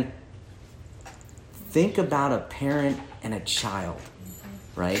again, think about a parent and a child,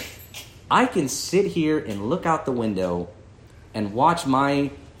 right? I can sit here and look out the window and watch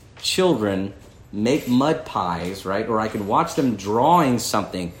my children make mud pies, right? Or I can watch them drawing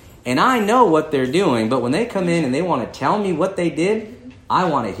something, and I know what they're doing, but when they come in and they want to tell me what they did, I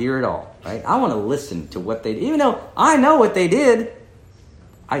want to hear it all, right? I want to listen to what they did. Even though I know what they did,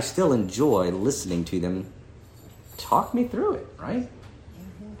 I still enjoy listening to them talk me through it, right?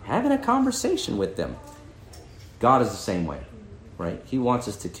 Having a conversation with them. God is the same way, right? He wants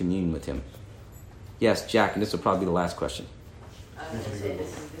us to commune with him. Yes, Jack, and this will probably be the last question. I was going to say,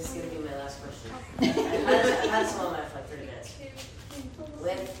 this is going to be my last question. I've had some on my for like 30 minutes.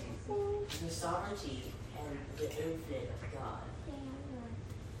 With the sovereignty and the infinite of God,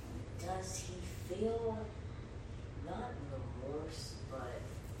 does he feel not remorse, but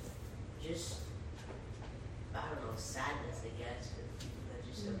just, I don't know, sadness, I guess, that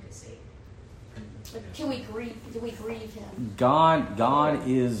just so could say. But do we grieve him? God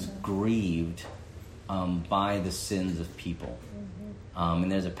is grieved by the sins of people.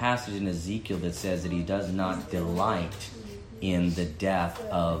 And there's a passage in Ezekiel that says that he does not delight in the death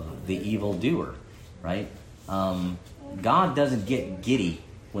of the evildoer, right? God doesn't get giddy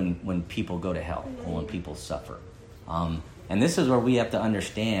when people go to hell or when people suffer. And this is where we have to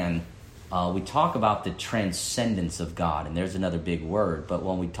understand, we talk about the transcendence of God, and there's another big word, but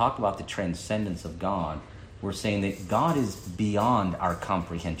when we talk about the transcendence of God, we're saying that God is beyond our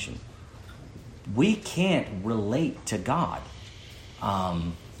comprehension. We can't relate to God.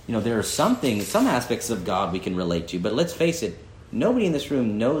 There are some things, some aspects of God we can relate to, but let's face it, nobody in this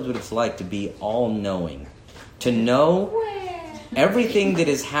room knows what it's like to be all-knowing. To know everything that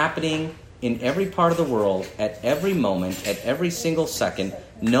is happening in every part of the world, at every moment, at every single second,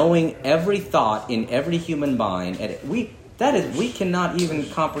 knowing every thought in every human mind. We cannot even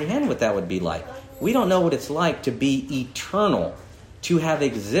comprehend what that would be like. We don't know what it's like to be eternal, to have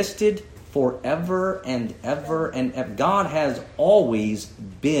existed forever and ever and ever. God has always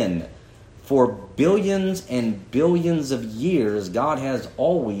been. For billions and billions of years, God has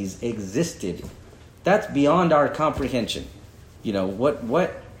always existed. That's beyond our comprehension. What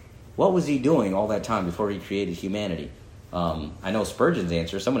was he doing all that time before he created humanity? I know Spurgeon's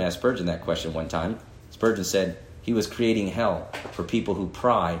answer. Someone asked Spurgeon that question one time. Spurgeon said he was creating hell for people who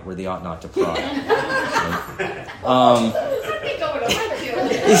pry where they ought not to pry.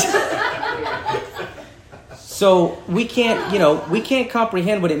 So we can't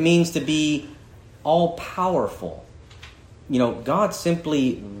comprehend what it means to be all powerful. God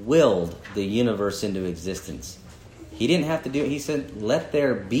simply willed the universe into existence. He didn't have to do it. He said, let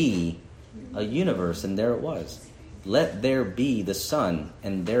there be a universe, and there it was. Let there be the sun,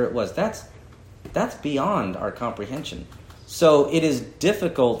 and there it was. That's beyond our comprehension. So it is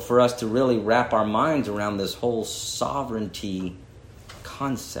difficult for us to really wrap our minds around this whole sovereignty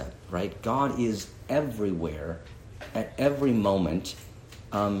concept, right? God is everywhere, at every moment,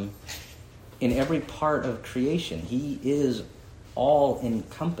 in every part of creation. He is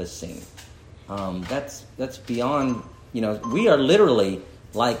all-encompassing. That's beyond, we are literally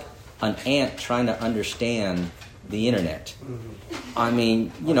like an ant trying to understand the internet. I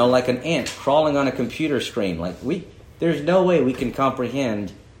mean, like an ant crawling on a computer screen. There's no way we can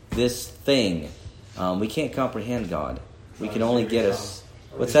comprehend this thing. We can't comprehend God. We can only get us.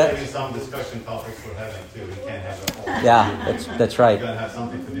 What's that? Maybe some discussion topics for heaven too. We can't have it all. Yeah, that's right. You gotta have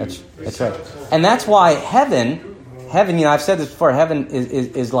something to do. That's right. And that's why heaven, I've said this before, heaven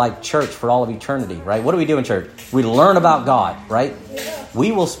is like church for all of eternity, right? What do we do in church? We learn about God, right?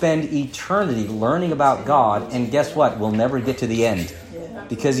 We will spend eternity learning about God, and guess what? We'll never get to the end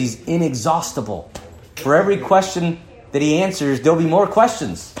because He's inexhaustible. For every question that He answers, there'll be more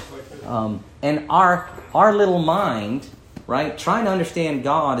questions. And our little mind, right, trying to understand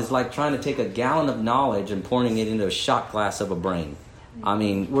God is like trying to take a gallon of knowledge and pouring it into a shot glass of a brain. I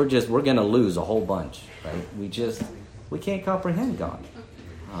mean, we're going to lose a whole bunch, right? We can't comprehend God.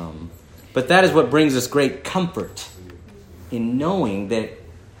 But that is what brings us great comfort in knowing that,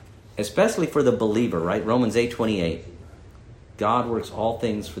 especially for the believer, right? Romans 8:28, God works all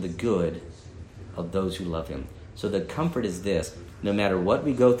things for the good of those who love Him. So the comfort is this: no matter what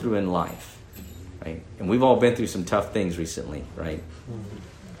we go through in life, right? And we've all been through some tough things recently, right?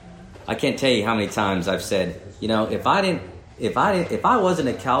 I can't tell you how many times I've said, if I wasn't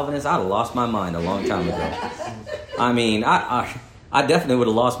a Calvinist, I'd have lost my mind a long time ago. I mean, I definitely would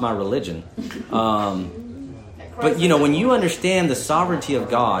have lost my religion. But when you understand the sovereignty of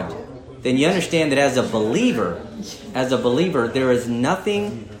God, then you understand that as a believer, there is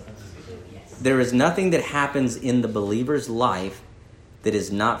nothing that happens in the believer's life that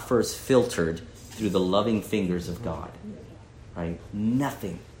is not first filtered through the loving fingers of God. Right?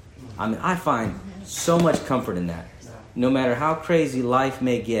 Nothing. I mean, I find so much comfort in that. No matter how crazy life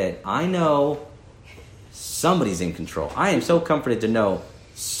may get, I know somebody's in control. I am so comforted to know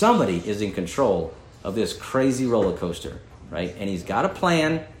somebody is in control of this crazy roller coaster, right? And He's got a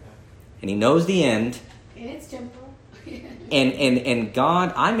plan, and He knows the end. And it's temporal. And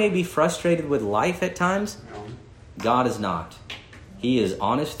God, I may be frustrated with life at times. God is not. He is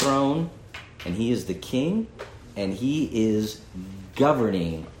on His throne, and He is the King, and He is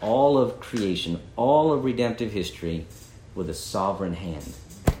governing all of creation, all of redemptive history with a sovereign hand.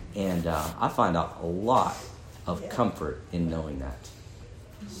 And I find a lot of comfort in knowing that.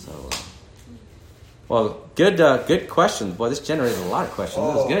 So, well, good questions. Boy, this generated a lot of questions.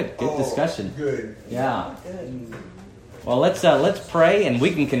 That was good. Good discussion. Good. Yeah. Well, let's pray, and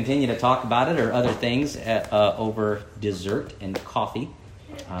we can continue to talk about it or other things over dessert and coffee.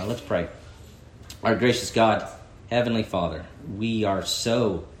 Let's pray. Our gracious God, Heavenly Father, we are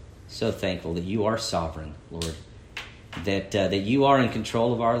so thankful that You are sovereign, Lord, that You are in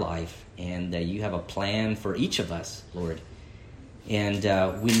control of our life, and that You have a plan for each of us, Lord. And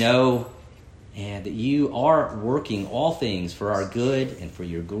we know that You are working all things for our good and for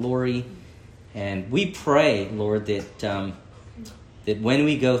Your glory. And we pray, Lord, that when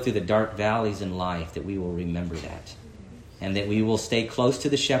we go through the dark valleys in life, that we will remember that. And that we will stay close to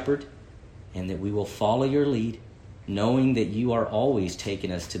the shepherd, and that we will follow Your lead, knowing that You are always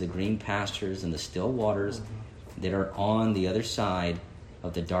taking us to the green pastures and the still waters that are on the other side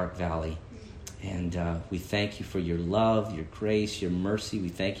of the dark valley. And we thank You for Your love, Your grace, Your mercy. We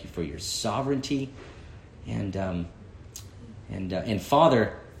thank You for Your sovereignty. And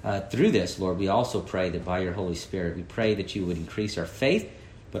Father, through this, Lord, we also pray that by Your Holy Spirit, we pray that You would increase our faith,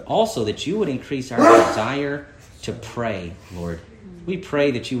 but also that You would increase our desire to pray, Lord. We pray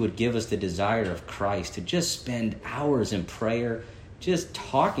that You would give us the desire of Christ to just spend hours in prayer, just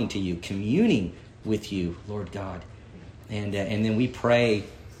talking to You, communing with You, Lord God. And then we pray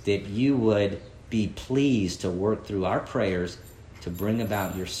that You would be pleased to work through our prayers to bring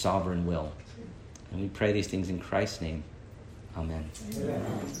about Your sovereign will. And we pray these things in Christ's name. Amen.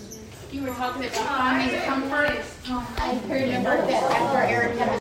 You were talking about finding comfort. I remember that after